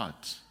of your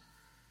heart,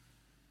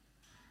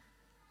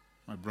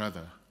 my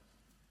brother,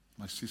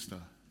 my sister,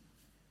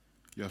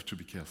 you have to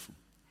be careful.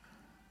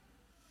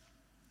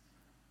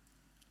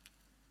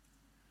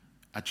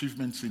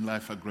 Achievements in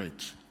life are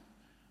great,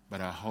 but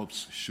our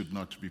hopes should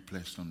not be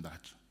placed on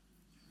that.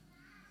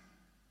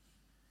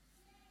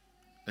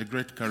 A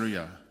great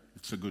career,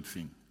 it's a good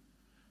thing.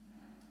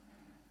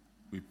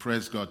 We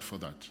praise God for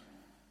that.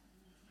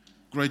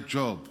 Great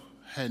job,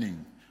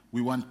 earning.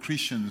 We want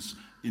Christians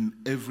in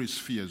every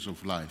spheres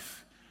of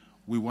life.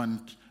 We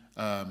want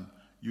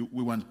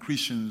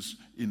Christians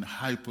in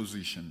high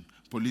position,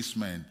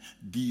 policemen,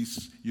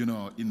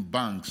 in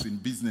banks, in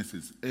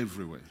businesses,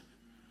 everywhere.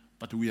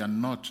 But we are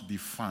not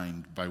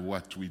defined by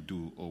what we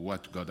do or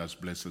what God has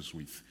blessed us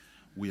with.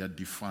 We are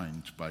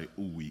defined by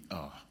who we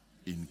are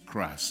in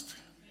Christ.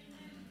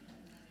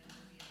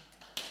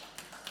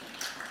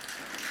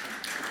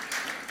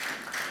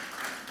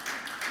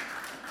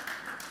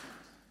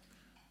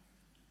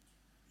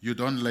 You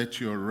don't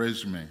let your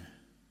resume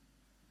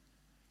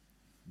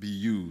be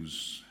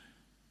used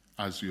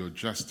as your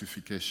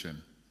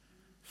justification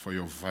for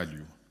your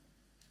value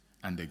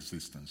and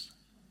existence.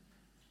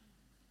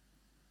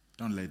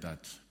 Don't let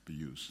that be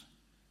used.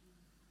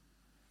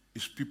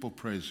 If people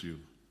praise you,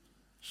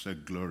 say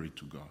glory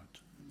to God.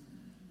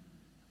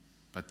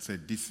 But say,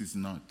 this is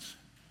not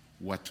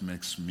what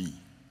makes me.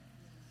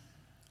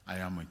 I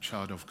am a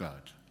child of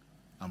God.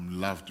 I'm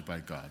loved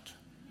by God.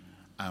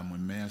 I am a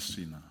mere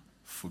sinner,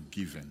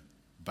 forgiven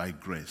by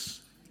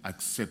grace,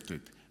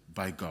 accepted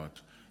by God,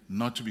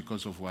 not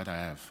because of what I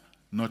have,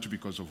 not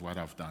because of what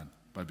I've done,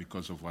 but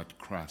because of what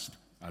Christ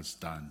has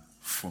done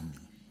for me.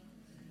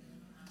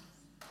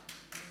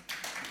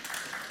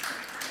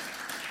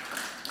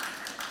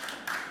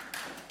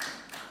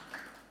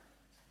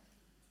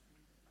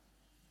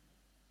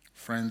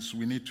 Friends,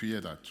 we need to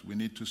hear that. We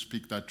need to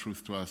speak that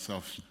truth to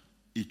ourselves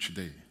each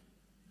day.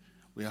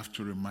 We have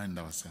to remind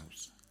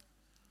ourselves.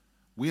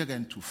 We are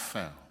going to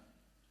fail.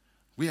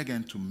 We are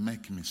going to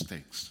make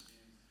mistakes.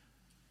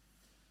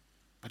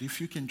 But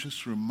if you can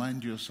just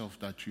remind yourself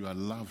that you are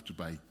loved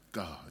by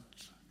God,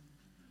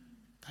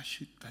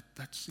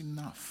 that's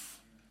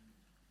enough.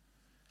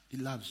 He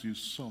loves you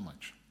so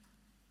much.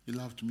 He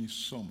loved me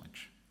so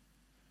much.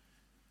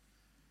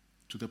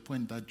 To the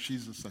point that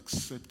Jesus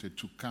accepted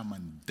to come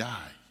and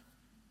die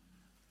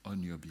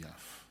on your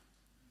behalf.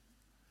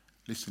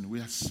 Listen,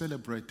 we are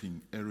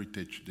celebrating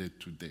Heritage Day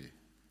today,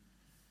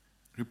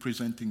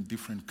 representing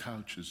different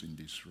cultures in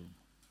this room.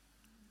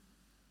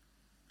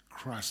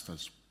 Christ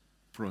has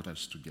brought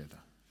us together.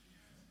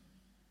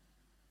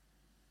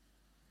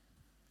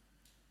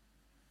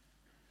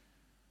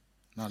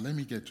 Now let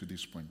me get to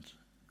this point.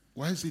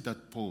 Why is it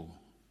that Paul,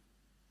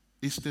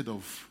 instead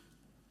of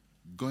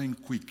going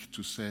quick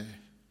to say,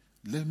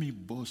 let me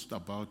boast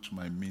about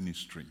my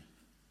ministry.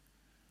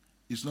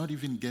 He's not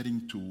even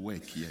getting to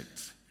work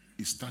yet.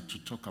 He starts to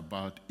talk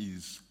about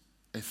his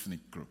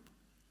ethnic group.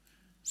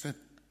 He said,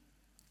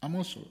 I'm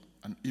also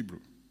an Hebrew.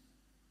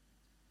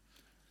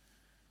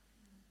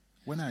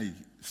 When I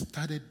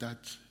studied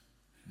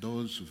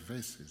those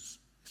verses,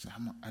 I said,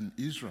 I'm an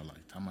Israelite,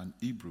 I'm an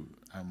Hebrew,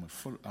 I'm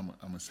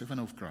a servant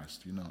of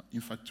Christ.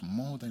 In fact,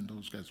 more than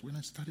those guys. When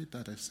I studied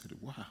that, I said,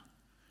 wow,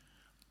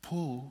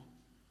 Paul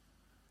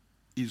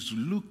is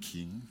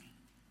looking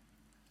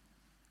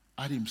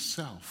at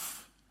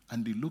himself,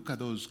 and he look at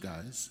those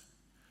guys.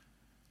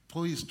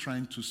 Paul is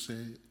trying to say,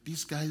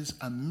 these guys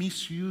are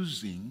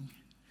misusing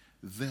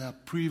their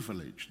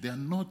privilege. They are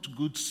not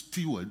good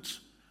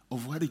stewards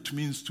of what it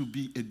means to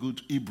be a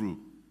good Hebrew.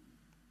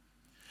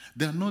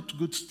 They are not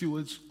good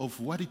stewards of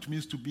what it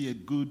means to be a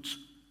good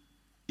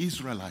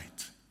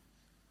Israelite.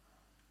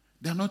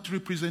 They are not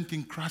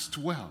representing Christ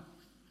well,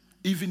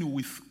 even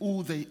with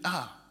who they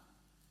are.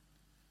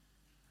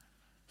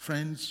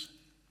 Friends,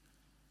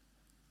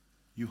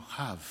 you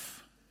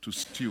have to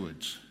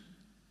steward.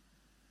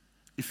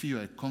 If you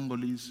are a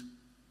Congolese,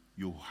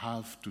 you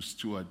have to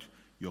steward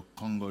your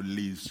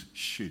Congolese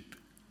sheep.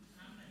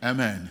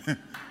 Amen.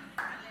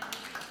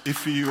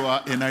 If you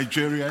are a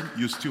Nigerian,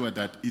 you steward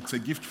that. It's a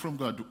gift from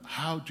God.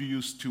 How do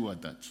you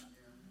steward that?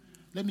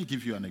 Let me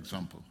give you an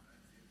example.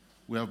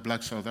 We have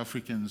black South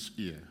Africans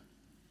here.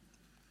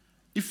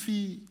 If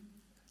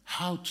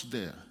out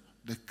there,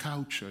 the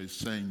culture is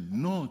saying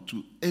no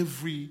to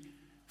every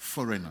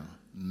foreigner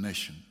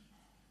nation,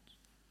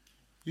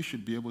 you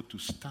should be able to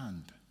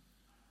stand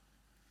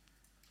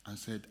and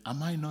say,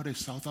 am I not a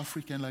South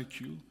African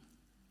like you?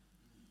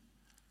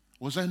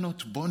 Was I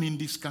not born in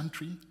this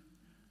country?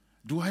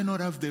 Do I not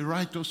have the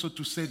right also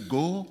to say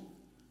go?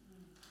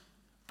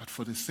 But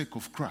for the sake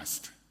of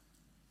Christ,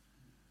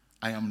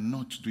 I am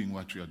not doing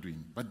what you are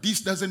doing. But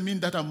this doesn't mean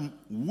that I'm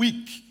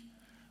weak,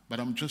 but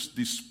I'm just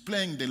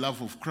displaying the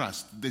love of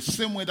Christ, the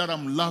same way that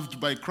I'm loved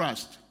by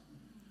Christ.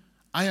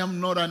 I am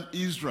not an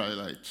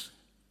Israelite,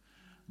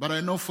 but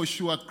I know for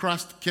sure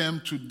Christ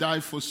came to die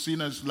for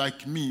sinners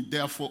like me.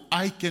 Therefore,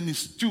 I can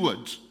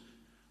steward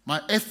my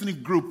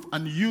ethnic group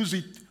and use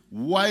it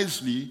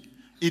wisely.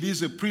 It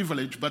is a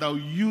privilege, but I'll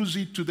use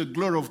it to the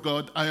glory of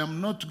God. I am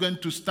not going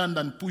to stand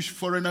and push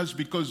foreigners,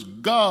 because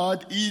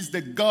God is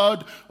the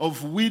God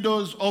of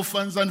widows,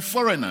 orphans, and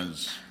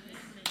foreigners.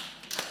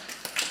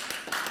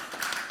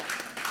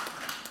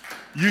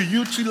 You're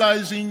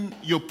utilizing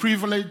your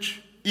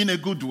privilege in a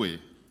good way.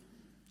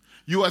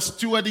 You are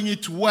stewarding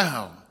it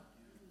well.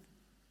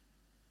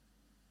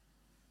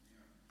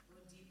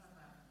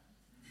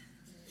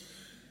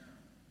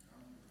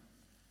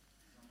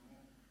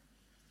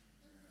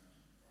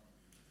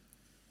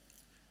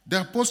 The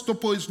Apostle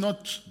Paul is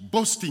not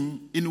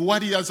boasting in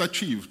what he has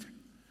achieved.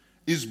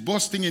 He's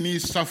boasting in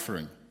his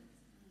suffering.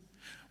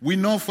 We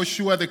know for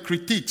sure the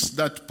critiques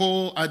that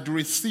Paul had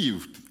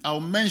received. I'll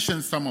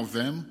mention some of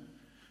them.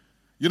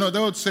 They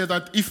would say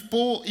that if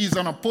Paul is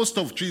an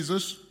apostle of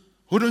Jesus,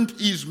 wouldn't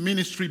his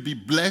ministry be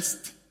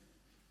blessed?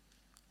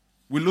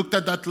 We looked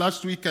at that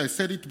last week. I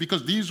said it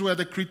because these were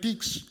the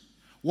critiques.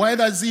 Why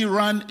does he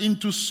run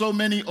into so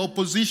many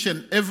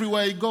opposition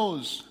everywhere he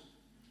goes?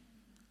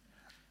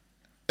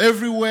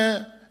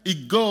 Everywhere he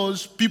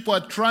goes, people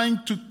are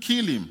trying to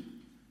kill him.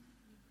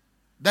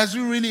 Does he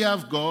really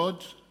have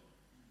God?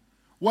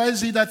 Why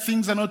is it that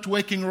things are not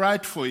working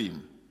right for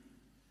him?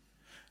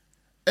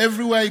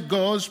 Everywhere he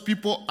goes,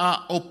 people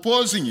are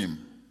opposing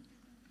him.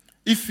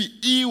 If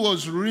he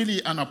was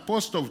really an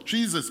apostle of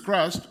Jesus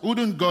Christ,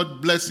 wouldn't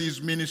God bless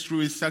his ministry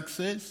with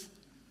success?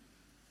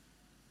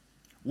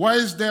 Why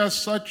is there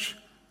such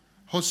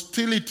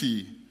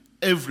hostility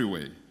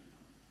everywhere?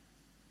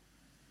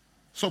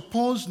 So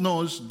Paul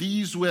knows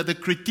these were the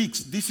critiques.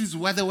 This is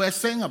what they were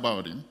saying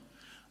about him.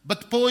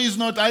 But Paul is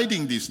not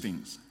hiding these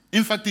things.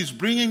 In fact, he's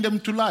bringing them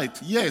to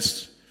light.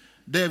 Yes,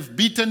 they've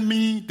beaten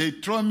me, they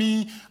throw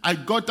me. I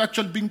got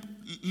actually being...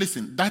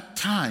 Listen, that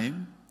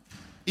time,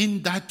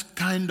 in that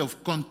kind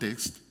of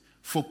context,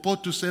 for Paul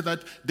to say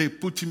that they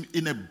put him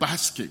in a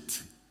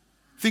basket.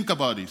 Think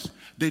about this.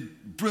 They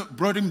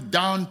brought him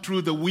down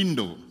through the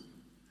window.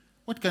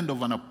 What kind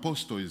of an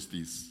apostle is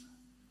this?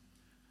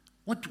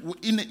 What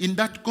in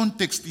that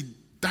context, it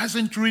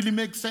doesn't really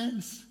make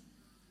sense.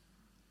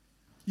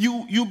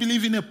 You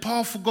believe in a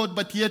powerful God,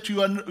 but yet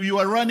you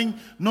are running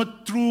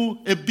not through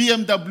a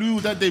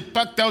BMW that they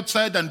parked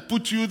outside and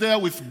put you there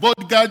with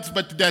bodyguards,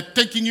 but they're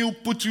taking you,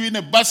 put you in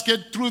a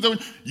basket through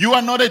the... You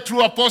are not a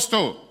true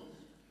apostle.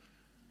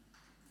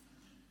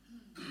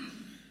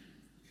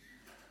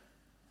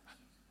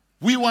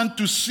 We want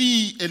to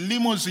see a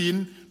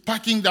limousine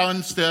parking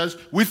downstairs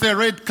with a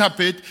red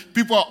carpet.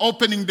 People are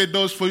opening the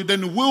doors for you.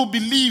 Then we'll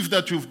believe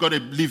that you've got a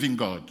living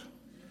God.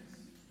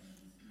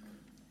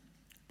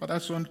 But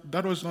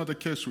that was not the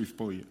case with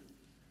Paul.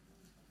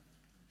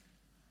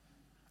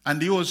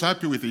 And he was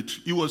happy with it.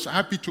 He was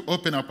happy to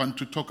open up and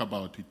to talk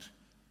about it.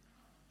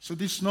 So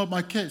this is not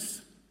my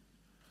case.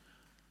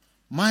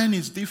 Mine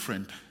is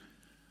different.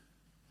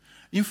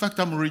 In fact,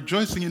 I'm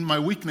rejoicing in my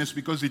weakness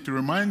because it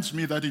reminds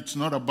me that it's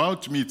not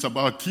about me, it's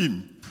about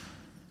him.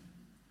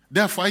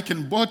 Therefore, I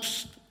can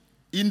boast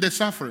in the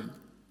suffering.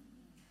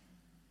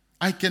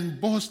 I can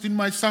boast in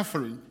my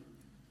suffering.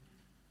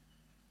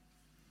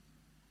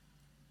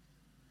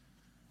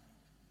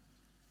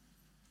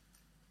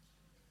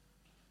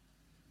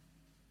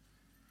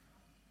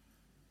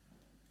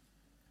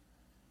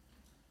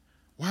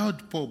 Why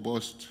would Paul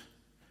boast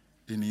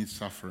in his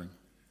suffering?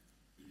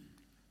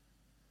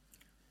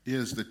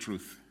 Here's the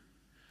truth.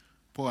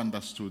 Paul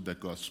understood the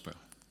gospel.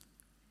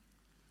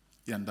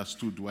 He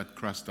understood what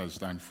Christ has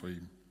done for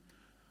him.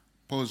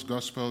 Paul's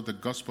gospel, the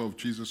gospel of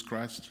Jesus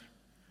Christ,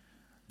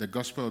 the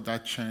gospel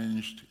that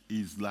changed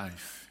his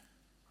life.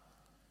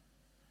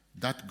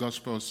 That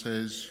gospel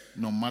says,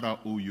 no matter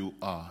who you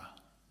are,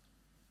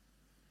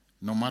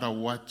 no matter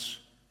what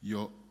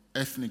your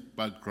ethnic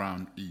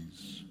background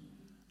is,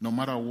 no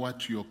matter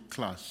what your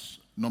class,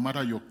 no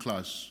matter your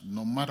class,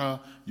 no matter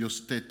your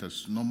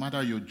status, no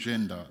matter your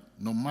gender,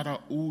 no matter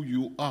who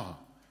you are,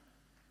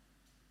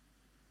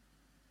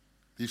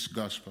 this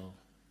gospel,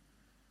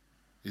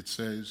 it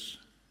says,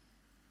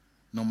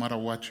 no matter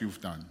what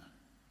you've done,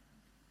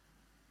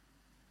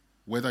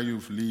 whether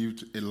you've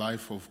lived a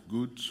life of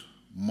good,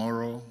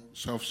 moral,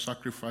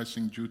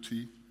 self-sacrificing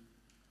duty,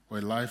 or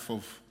a life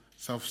of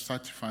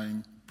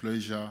self-satisfying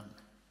pleasure,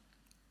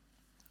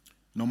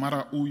 no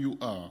matter who you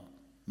are,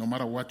 no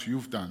matter what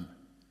you've done,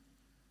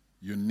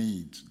 you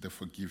need the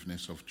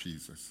forgiveness of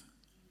Jesus.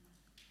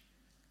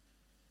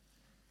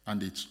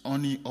 And it's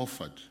only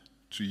offered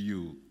to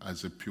you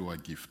as a pure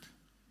gift.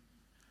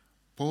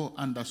 Paul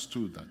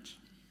understood that.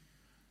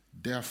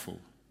 Therefore,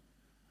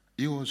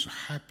 he was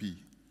happy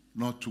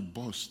not to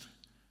boast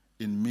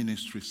in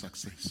ministry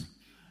success.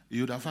 He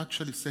would have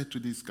actually said to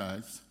these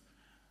guys,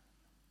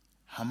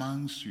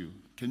 amongst you,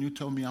 can you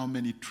tell me how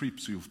many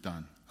trips you've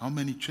done? How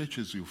many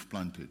churches you've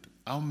planted?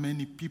 How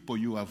many people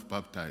you have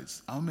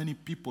baptized? How many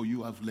people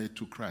you have led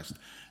to Christ?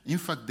 In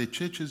fact, the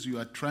churches you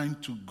are trying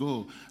to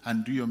go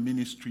and do your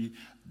ministry,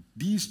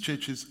 these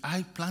churches,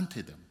 I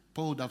planted them.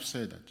 Paul would have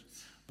said that.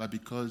 But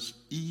because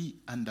he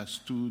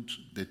understood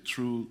the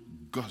true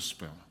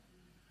gospel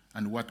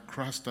and what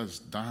Christ has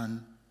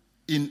done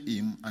in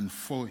him and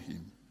for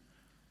him,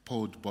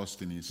 Paul would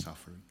boast in his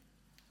suffering.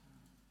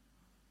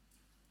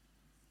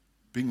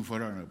 Being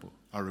vulnerable,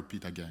 I'll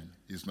repeat again,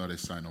 is not a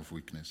sign of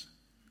weakness.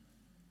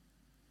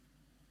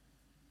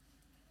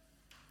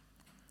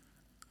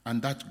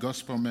 And that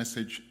gospel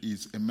message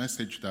is a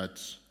message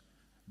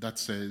that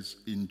says,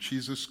 in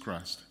Jesus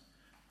Christ,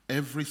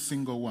 every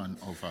single one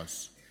of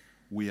us,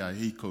 we are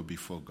equal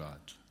before God.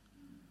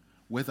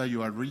 Whether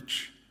you are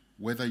rich,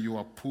 whether you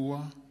are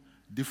poor,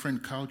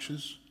 different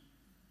cultures,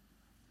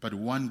 but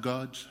one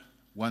God,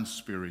 one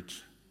Spirit,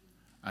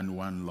 and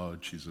one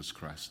Lord Jesus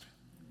Christ.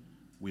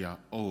 We are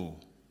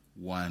all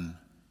one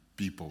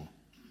people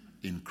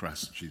in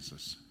Christ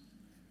Jesus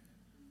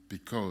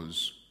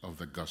because of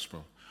the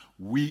gospel.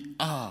 We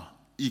are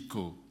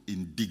equal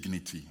in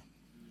dignity.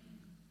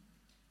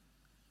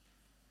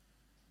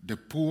 The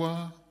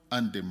poor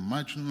and the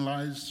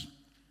marginalized,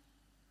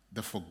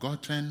 the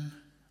forgotten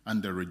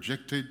and the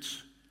rejected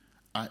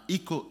are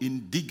equal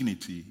in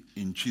dignity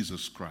in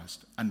Jesus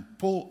Christ. And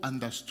Paul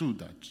understood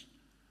that.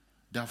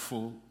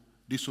 Therefore,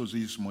 this was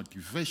his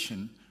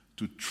motivation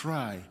to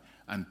try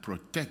and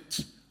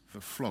protect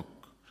the flock,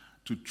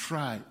 to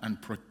try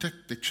and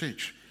protect the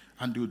church.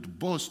 And he would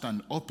boast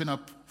and open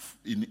up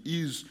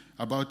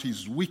about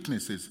his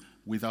weaknesses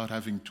without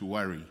having to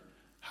worry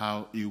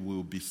how he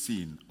will be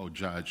seen or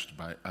judged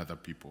by other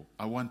people.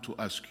 I want to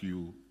ask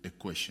you a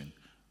question.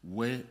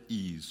 Where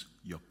is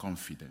your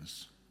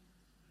confidence?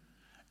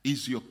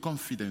 Is your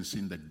confidence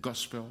in the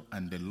gospel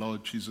and the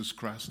Lord Jesus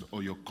Christ,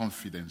 or your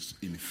confidence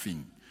in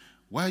things?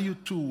 Why are you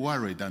too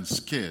worried and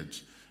scared,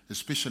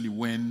 especially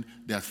when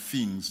there are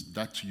things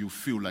that you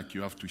feel like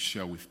you have to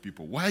share with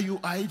people? Why are you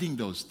hiding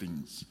those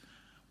things?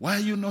 Why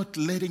are you not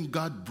letting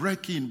God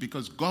break in?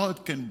 Because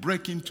God can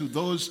break into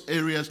those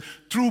areas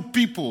through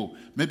people.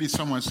 Maybe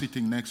someone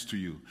sitting next to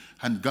you.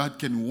 And God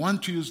can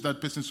want to use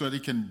that person so that he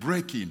can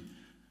break in.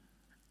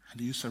 And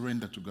you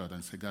surrender to God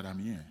and say, God,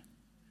 I'm here.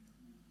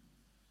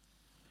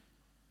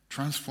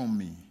 Transform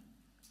me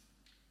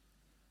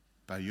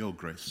by your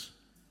grace.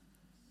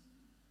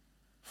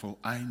 For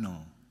I know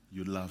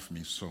you love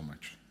me so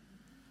much.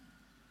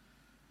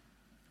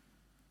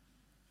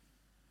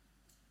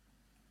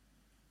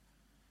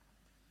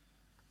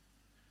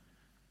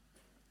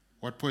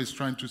 What Paul is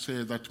trying to say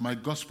is that my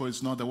gospel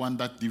is not the one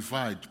that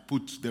divides,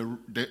 puts the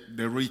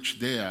rich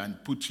there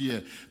and put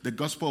here. The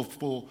gospel of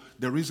Paul,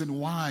 the reason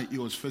why he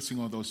was facing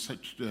all those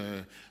such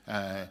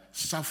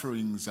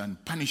sufferings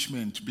and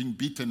punishment, being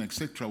beaten,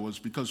 etc., was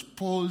because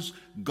Paul's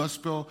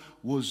gospel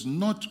was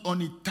not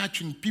only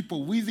touching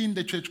people within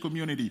the church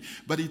community,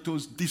 but it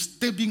was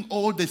disturbing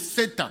all the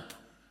setup,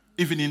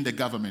 even in the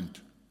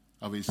government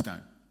of his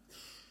time.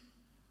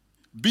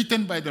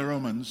 Beaten by the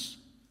Romans,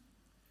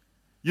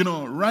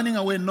 running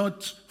away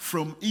not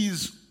from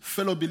his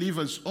fellow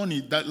believers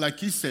only, that like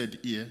he said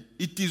here,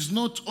 it is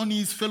not only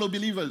his fellow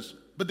believers,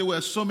 But there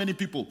were so many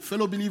people,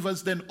 fellow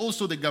believers, then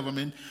also the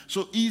government.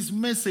 So his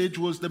message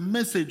was the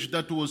message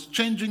that was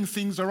changing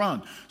things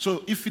around.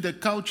 So if the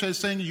culture is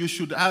saying you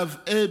should have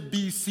A,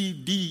 B, C,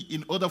 D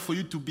in order for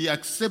you to be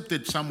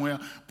accepted somewhere,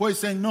 Paul is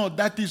saying, no,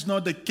 that is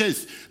not the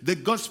case. The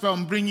gospel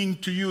I'm bringing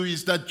to you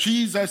is that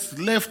Jesus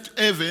left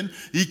heaven.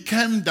 He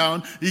came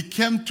down. He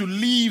came to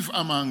live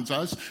amongst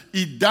us.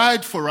 He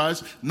died for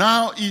us.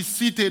 Now he's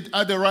seated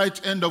at the right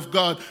hand of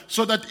God,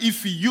 so that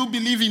if you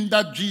believe in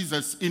that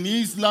Jesus, in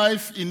his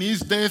life, in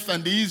his death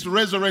and his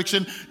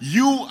resurrection,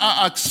 you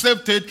are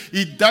accepted.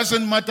 It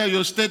doesn't matter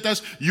your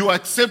status. You are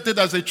accepted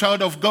as a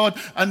child of God,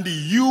 and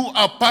you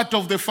are part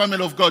of the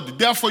family of God.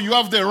 Therefore, you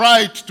have the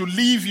right to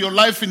live your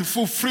life in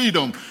full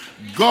freedom.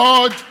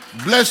 God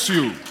bless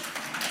you.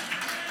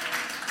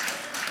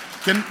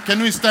 Can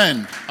we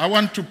stand? I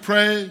want to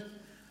pray,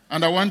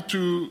 and I want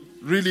to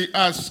really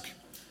ask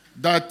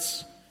that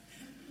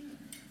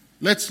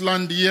let's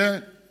land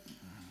here.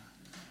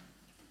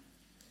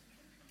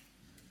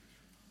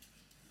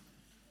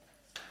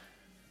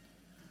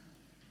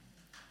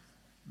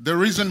 The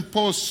reason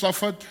Paul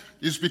suffered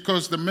is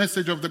because the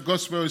message of the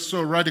gospel is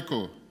so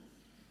radical.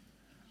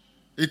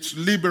 It's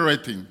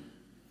liberating.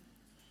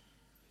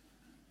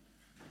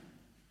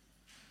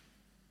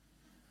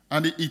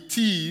 And it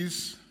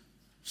is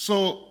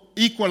so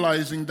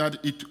equalizing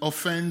that it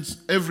offends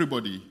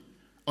everybody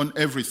on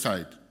every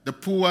side. The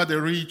poor,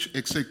 the rich,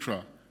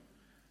 etc.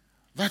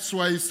 That's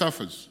why he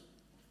suffers.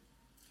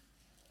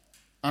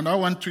 And I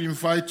want to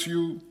invite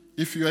you,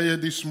 if you are here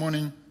this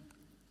morning,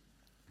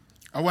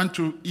 I want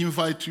to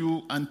invite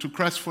you, and to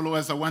Christ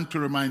followers, I want to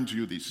remind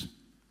you this.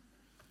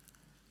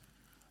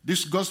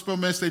 This gospel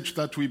message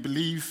that we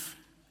believe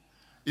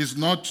is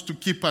not to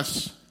keep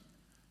us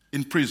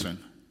in prison.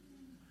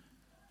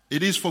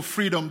 It is for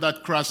freedom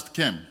that Christ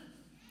came.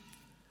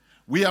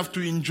 We have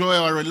to enjoy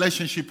our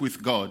relationship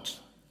with God.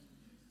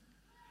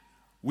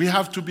 We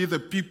have to be the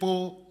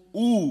people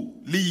who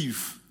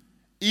live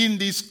in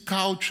this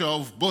culture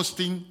of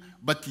boasting,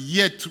 but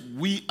yet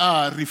we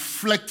are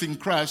reflecting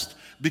Christ,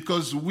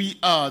 because we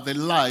are the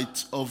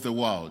light of the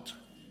world.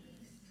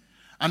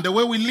 And the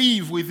way we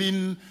live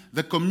within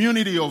the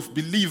community of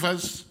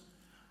believers,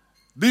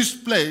 this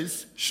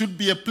place should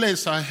be a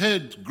place I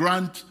heard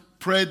Grant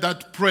pray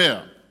that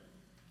prayer.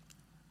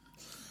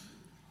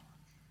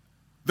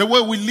 The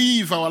way we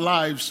live our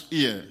lives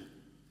here,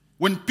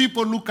 when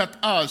people look at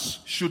us,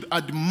 should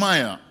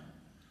admire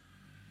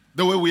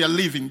the way we are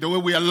living, the way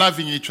we are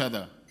loving each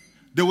other,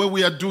 the way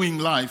we are doing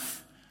life.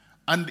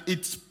 And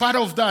it's part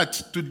of that.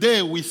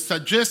 Today we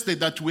suggested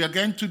that we are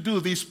going to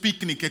do this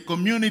picnic, a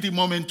community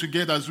moment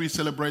together as we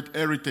celebrate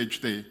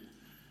Heritage Day.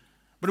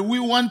 But we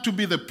want to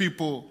be the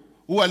people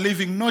who are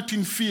living not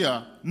in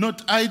fear,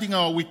 not hiding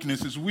our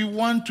weaknesses. We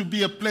want to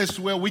be a place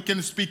where we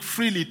can speak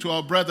freely to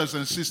our brothers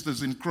and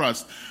sisters in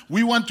Christ.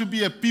 We want to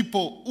be a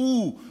people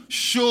who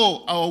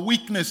show our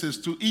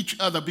weaknesses to each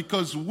other,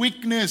 because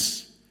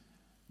weakness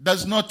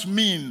does not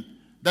mean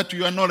that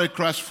you are not a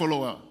Christ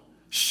follower.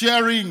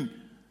 Sharing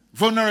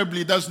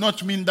vulnerably does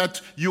not mean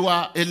that you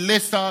are a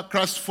lesser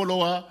Christ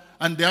follower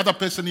and the other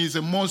person is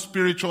a more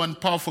spiritual and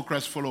powerful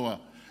Christ follower.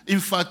 In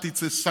fact,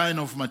 it's a sign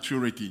of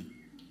maturity.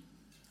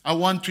 I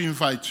want to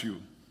invite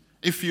you,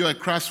 if you're a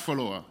Christ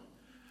follower,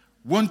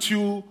 won't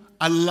you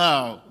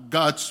allow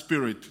God's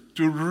Spirit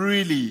to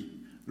really,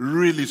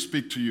 really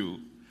speak to you?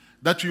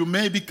 That you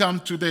may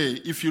become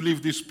today, if you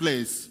leave this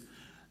place,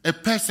 a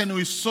person who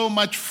is so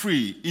much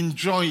free,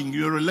 enjoying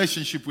your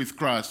relationship with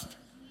Christ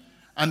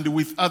and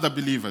with other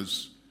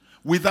believers,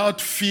 without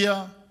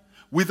fear,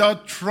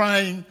 without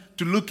trying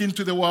to look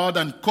into the world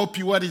and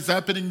copy what is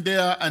happening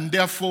there, and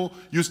therefore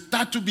you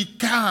start to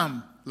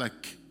become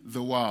like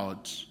the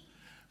world.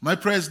 My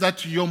prayer is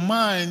that your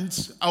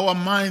minds, our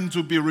minds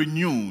will be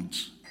renewed,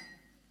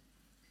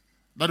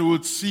 that we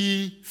would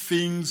see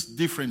things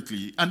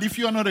differently. And if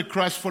you are not a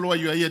Christ follower,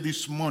 you are here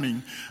this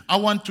morning, I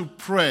want to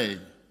pray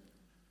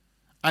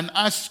and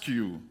ask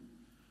you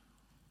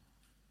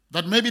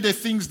that maybe the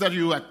things that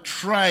you are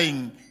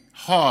trying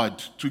hard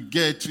to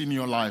get in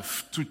your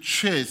life, to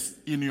chase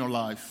in your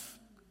life.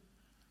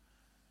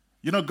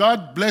 You know,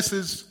 God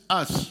blesses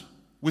us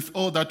with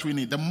all that we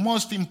need. The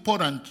most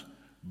important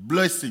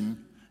blessing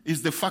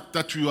is the fact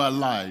that you are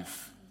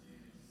alive.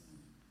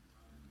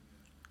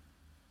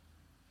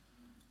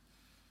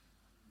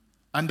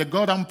 And the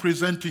God I'm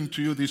presenting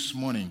to you this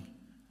morning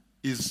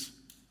is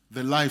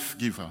the life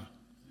giver.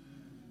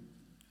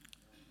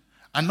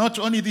 And not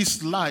only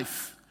this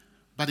life,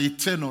 but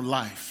eternal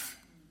life.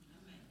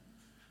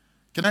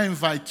 Can I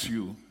invite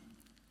you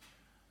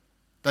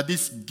that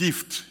this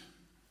gift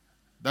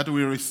that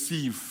we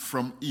receive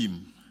from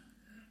Him,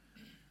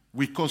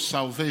 we call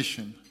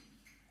salvation,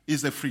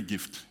 is a free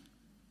gift.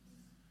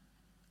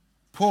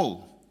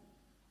 Paul,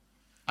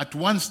 at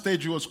one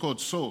stage he was called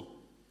Saul,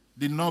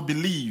 did not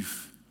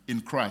believe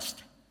in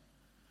Christ.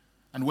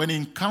 And when he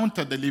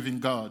encountered the living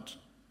God,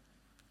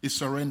 he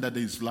surrendered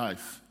his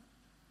life.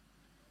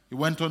 He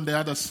went on the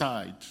other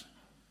side.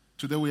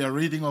 Today we are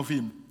reading of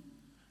him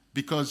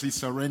because he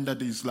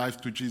surrendered his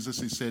life to Jesus.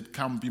 He said,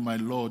 "Come be my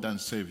Lord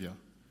and Savior."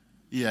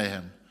 Here I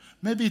am.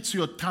 Maybe it's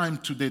your time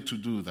today to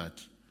do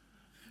that,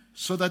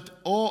 so that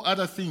all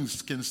other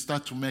things can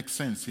start to make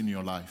sense in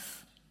your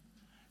life.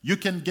 You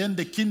can gain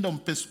the kingdom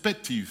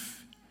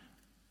perspective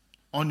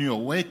on your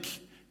work,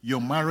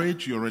 your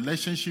marriage, your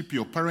relationship,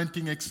 your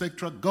parenting,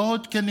 etc.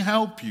 God can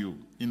help you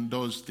in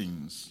those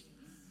things.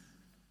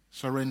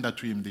 Surrender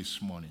to him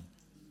this morning.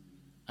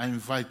 I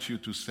invite you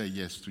to say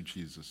yes to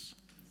Jesus.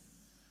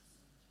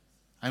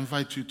 I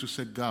invite you to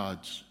say, God,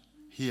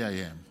 here I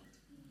am.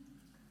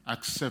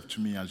 Accept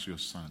me as your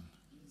son.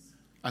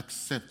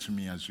 Accept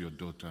me as your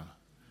daughter.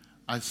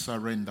 I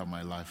surrender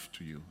my life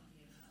to you.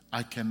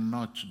 I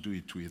cannot do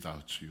it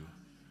without you.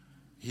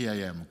 Here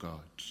I am,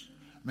 God.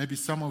 Maybe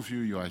some of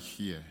you are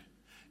here.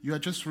 You are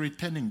just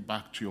returning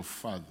back to your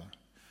Father.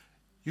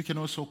 You can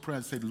also pray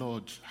and say,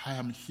 Lord, I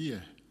am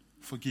here.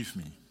 Forgive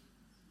me.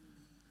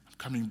 I'm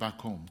coming back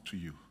home to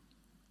you.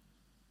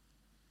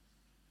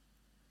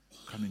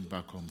 Coming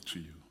back home to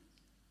you.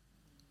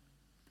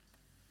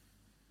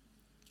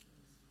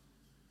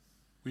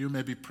 Will you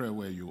maybe pray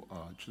where you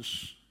are?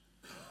 Just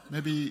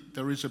maybe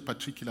there is a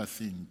particular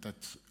thing that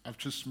I've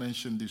just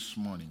mentioned this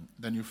morning.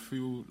 Then you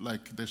feel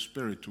like the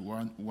Spirit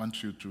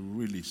wants you to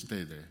really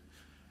stay there.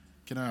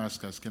 Can I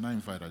ask us, can I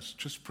invite us?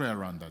 Just pray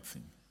around that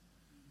thing.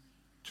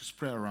 Just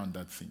pray around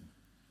that thing.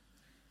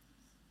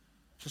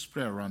 Just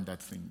pray around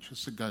that thing.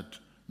 Just say, God,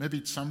 maybe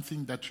it's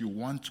something that you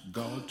want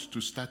God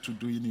to start to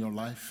do in your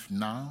life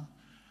now.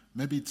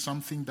 Maybe it's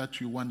something that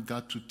you want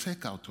God to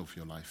take out of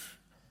your life.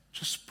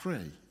 Just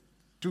pray.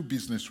 Do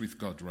business with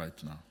God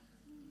right now.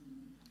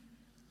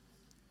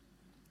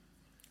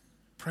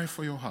 Pray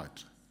for your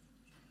heart.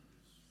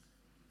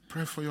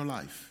 Pray for your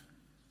life.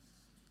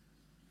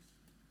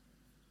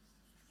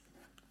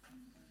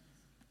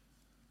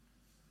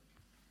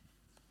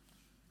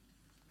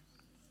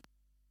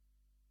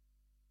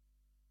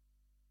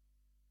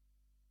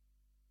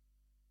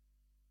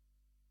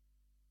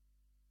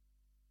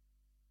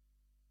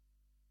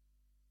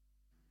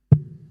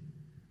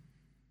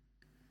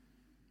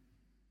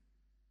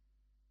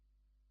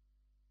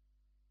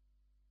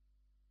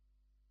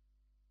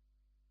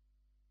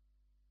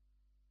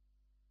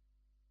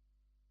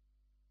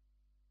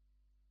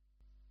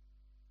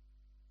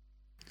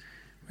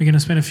 We're going to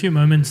spend a few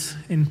moments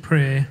in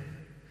prayer.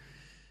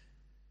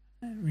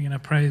 We're going to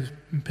pray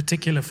in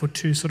particular for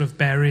two sort of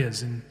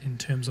barriers in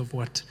terms of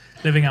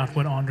living out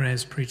what Andre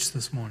has preached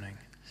this morning.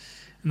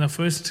 And the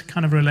first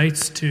kind of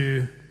relates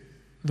to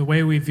the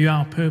way we view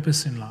our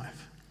purpose in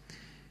life.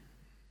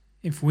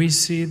 If we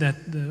see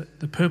that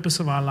the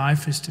purpose of our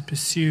life is to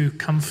pursue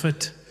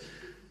comfort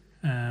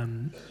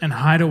and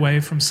hide away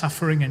from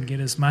suffering and get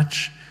as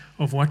much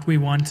of what we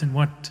want and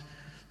what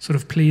sort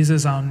of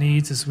pleases our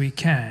needs as we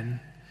can,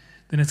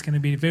 then it's going to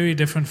be very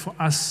different for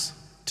us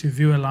to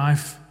view a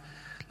life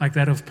like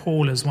that of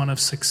Paul as one of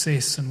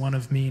success and one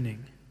of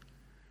meaning.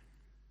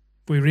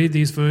 If we read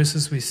these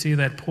verses, we see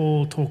that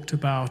Paul talked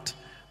about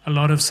a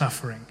lot of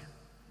suffering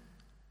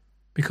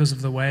because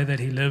of the way that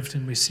he lived,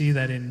 and we see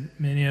that in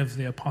many of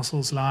the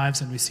apostles' lives,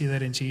 and we see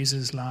that in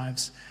Jesus'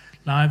 lives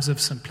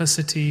of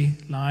simplicity,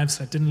 lives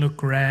that didn't look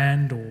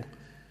grand or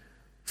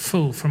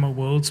full from a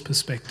world's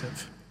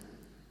perspective.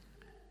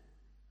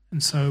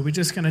 And so we're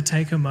just going to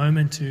take a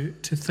moment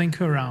to think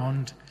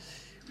around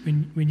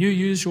when you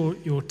use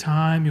your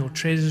time, your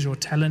treasures, your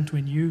talent,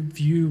 when you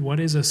view what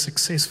is a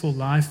successful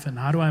life and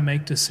how do I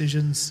make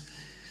decisions,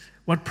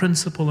 what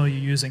principle are you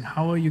using?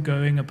 How are you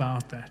going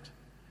about that?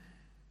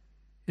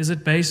 Is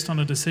it based on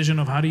a decision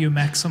of how do you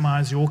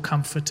maximize your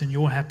comfort and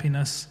your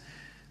happiness?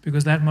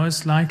 Because that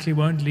most likely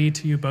won't lead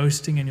to you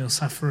boasting in your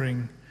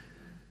suffering.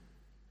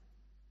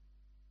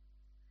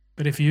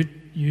 But if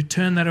you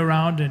turn that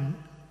around and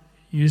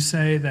you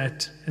say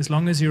that as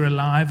long as you're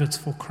alive, it's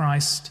for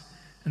Christ,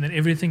 and that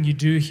everything you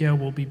do here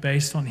will be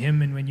based on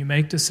Him. And when you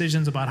make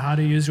decisions about how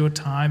to use your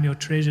time, your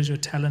treasures, your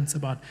talents,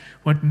 about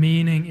what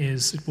meaning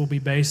is, it will be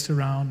based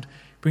around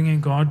bringing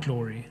God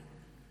glory,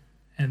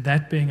 and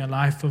that being a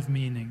life of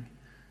meaning.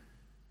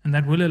 And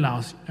that will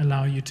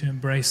allow you to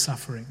embrace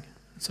suffering.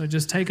 So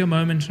just take a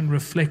moment and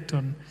reflect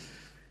on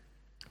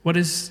what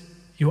is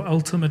your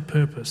ultimate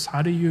purpose.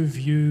 How do you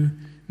view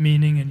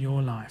meaning in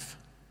your life?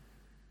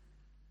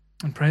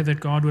 And pray that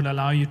God will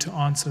allow you to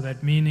answer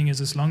that. Meaning is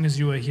as long as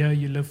you are here,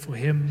 you live for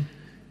Him.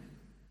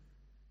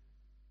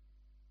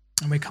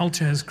 And where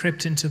culture has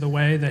crept into the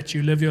way that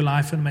you live your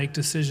life and make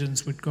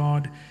decisions, would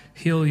God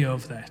heal you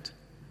of that?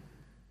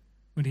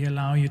 Would He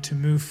allow you to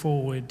move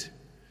forward,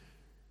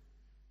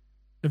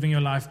 living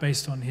your life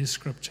based on His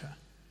scripture?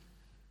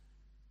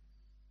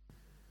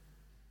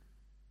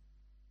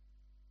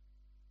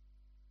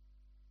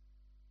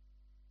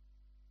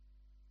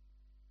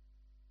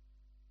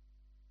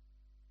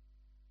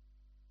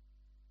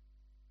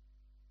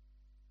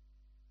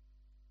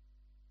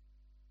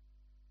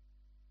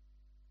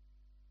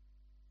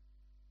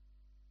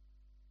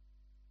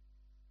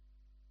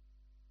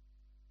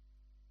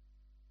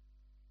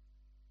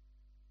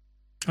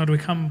 God, we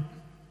come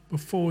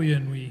before You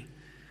and we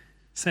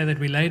say that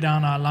we lay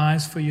down our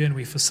lives for You and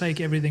we forsake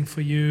everything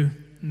for You,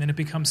 and then it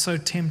becomes so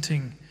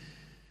tempting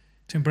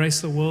to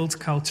embrace the world's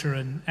culture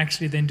and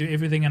actually then do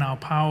everything in our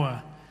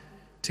power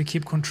to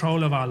keep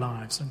control of our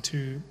lives and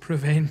to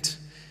prevent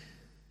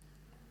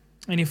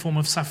any form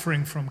of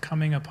suffering from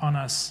coming upon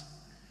us.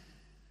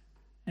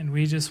 And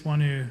we just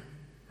want to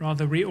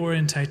rather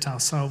reorientate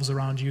ourselves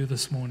around you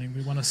this morning.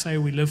 We want to say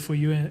we live for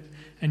you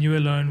and you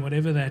alone,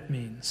 whatever that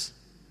means.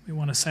 We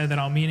want to say that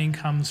our meaning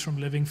comes from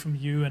living from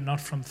you and not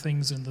from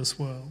things in this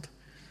world.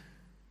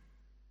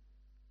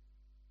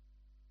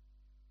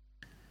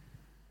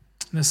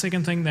 And the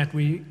second thing that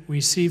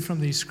we see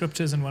from these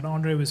scriptures and what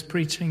Andre was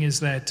preaching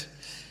is that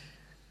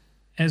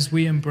as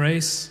we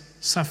embrace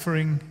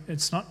suffering,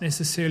 it's not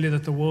necessarily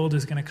that the world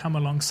is going to come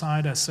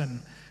alongside us and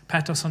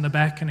pat us on the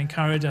back and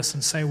encourage us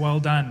and say, well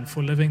done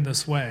for living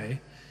this way.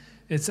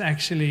 It's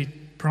actually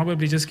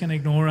probably just going to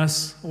ignore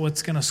us, or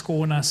it's going to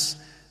scorn us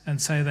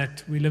and say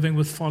that we're living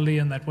with folly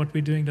and that what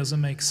we're doing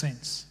doesn't make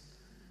sense.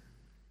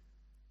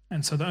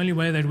 And so the only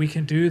way that we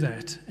can do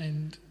that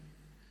and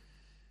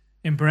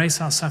embrace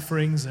our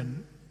sufferings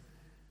and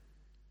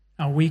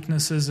our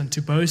weaknesses and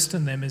to boast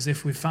in them is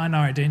if we find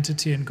our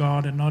identity in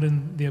God and not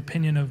in the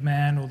opinion of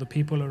man or the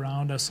people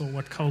around us or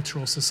what culture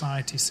or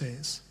society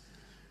says.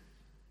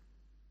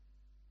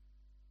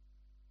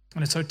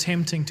 And it's so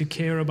tempting to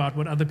care about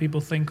what other people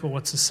think or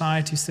what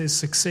society says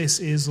success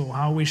is or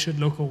how we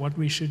should look or what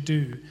we should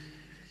do.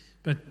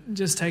 But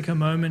just take a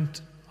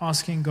moment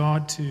asking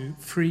God to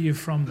free you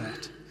from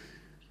that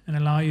and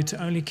allow you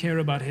to only care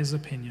about His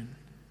opinion,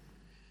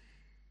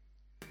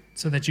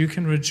 so that you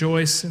can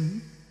rejoice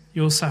in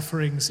your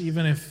sufferings,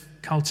 even if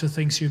culture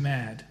thinks you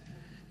mad,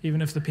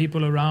 even if the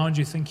people around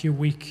you think you're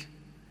weak,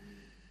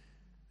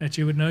 that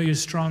you would know you're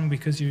strong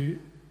because you're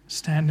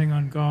standing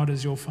on God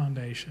as your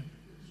foundation.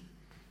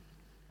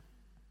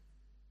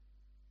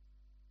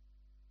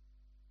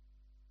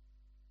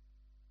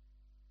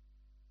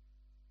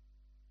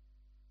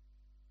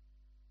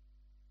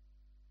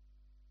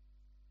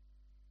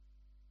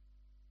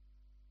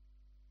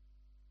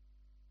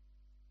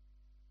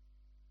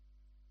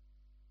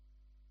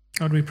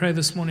 God, we pray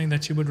this morning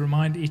that you would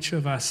remind each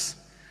of us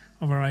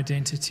of our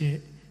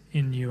identity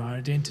in you, our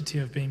identity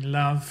of being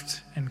loved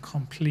and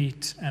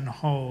complete and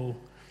whole,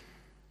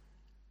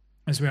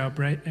 as we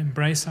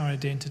embrace our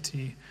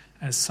identity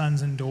as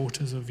sons and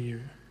daughters of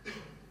you.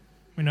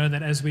 We know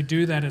that as we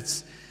do that,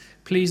 it's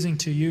pleasing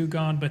to you,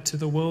 God, but to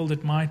the world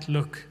it might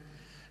look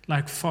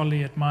like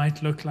folly, it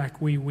might look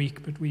like we're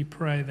weak, but we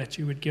pray that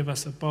you would give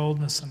us a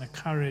boldness and a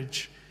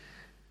courage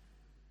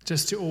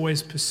just to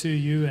always pursue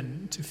you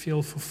and to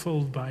feel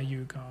fulfilled by you,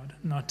 God,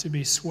 not to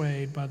be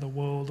swayed by the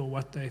world or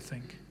what they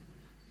think.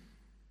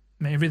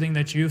 May everything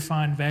that you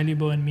find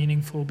valuable and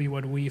meaningful be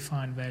what we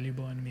find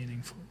valuable and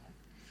meaningful.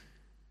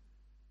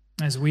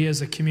 As we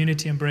as a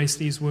community embrace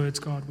these words,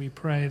 God, we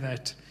pray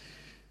that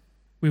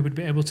we would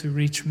be able to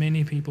reach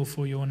many people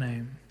for your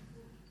name,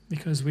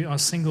 because we are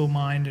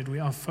single-minded, we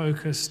are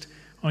focused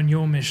on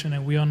your mission,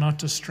 and we are not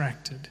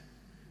distracted.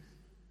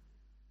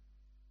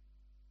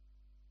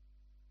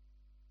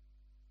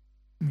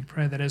 We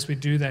pray that as we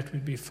do that,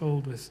 we'd be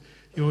filled with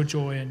your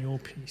joy and your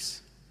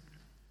peace.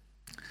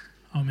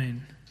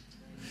 Amen.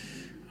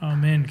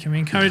 Amen. Can we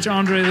encourage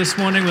Andre this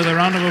morning with a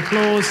round of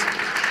applause?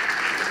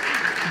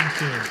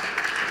 Thank you.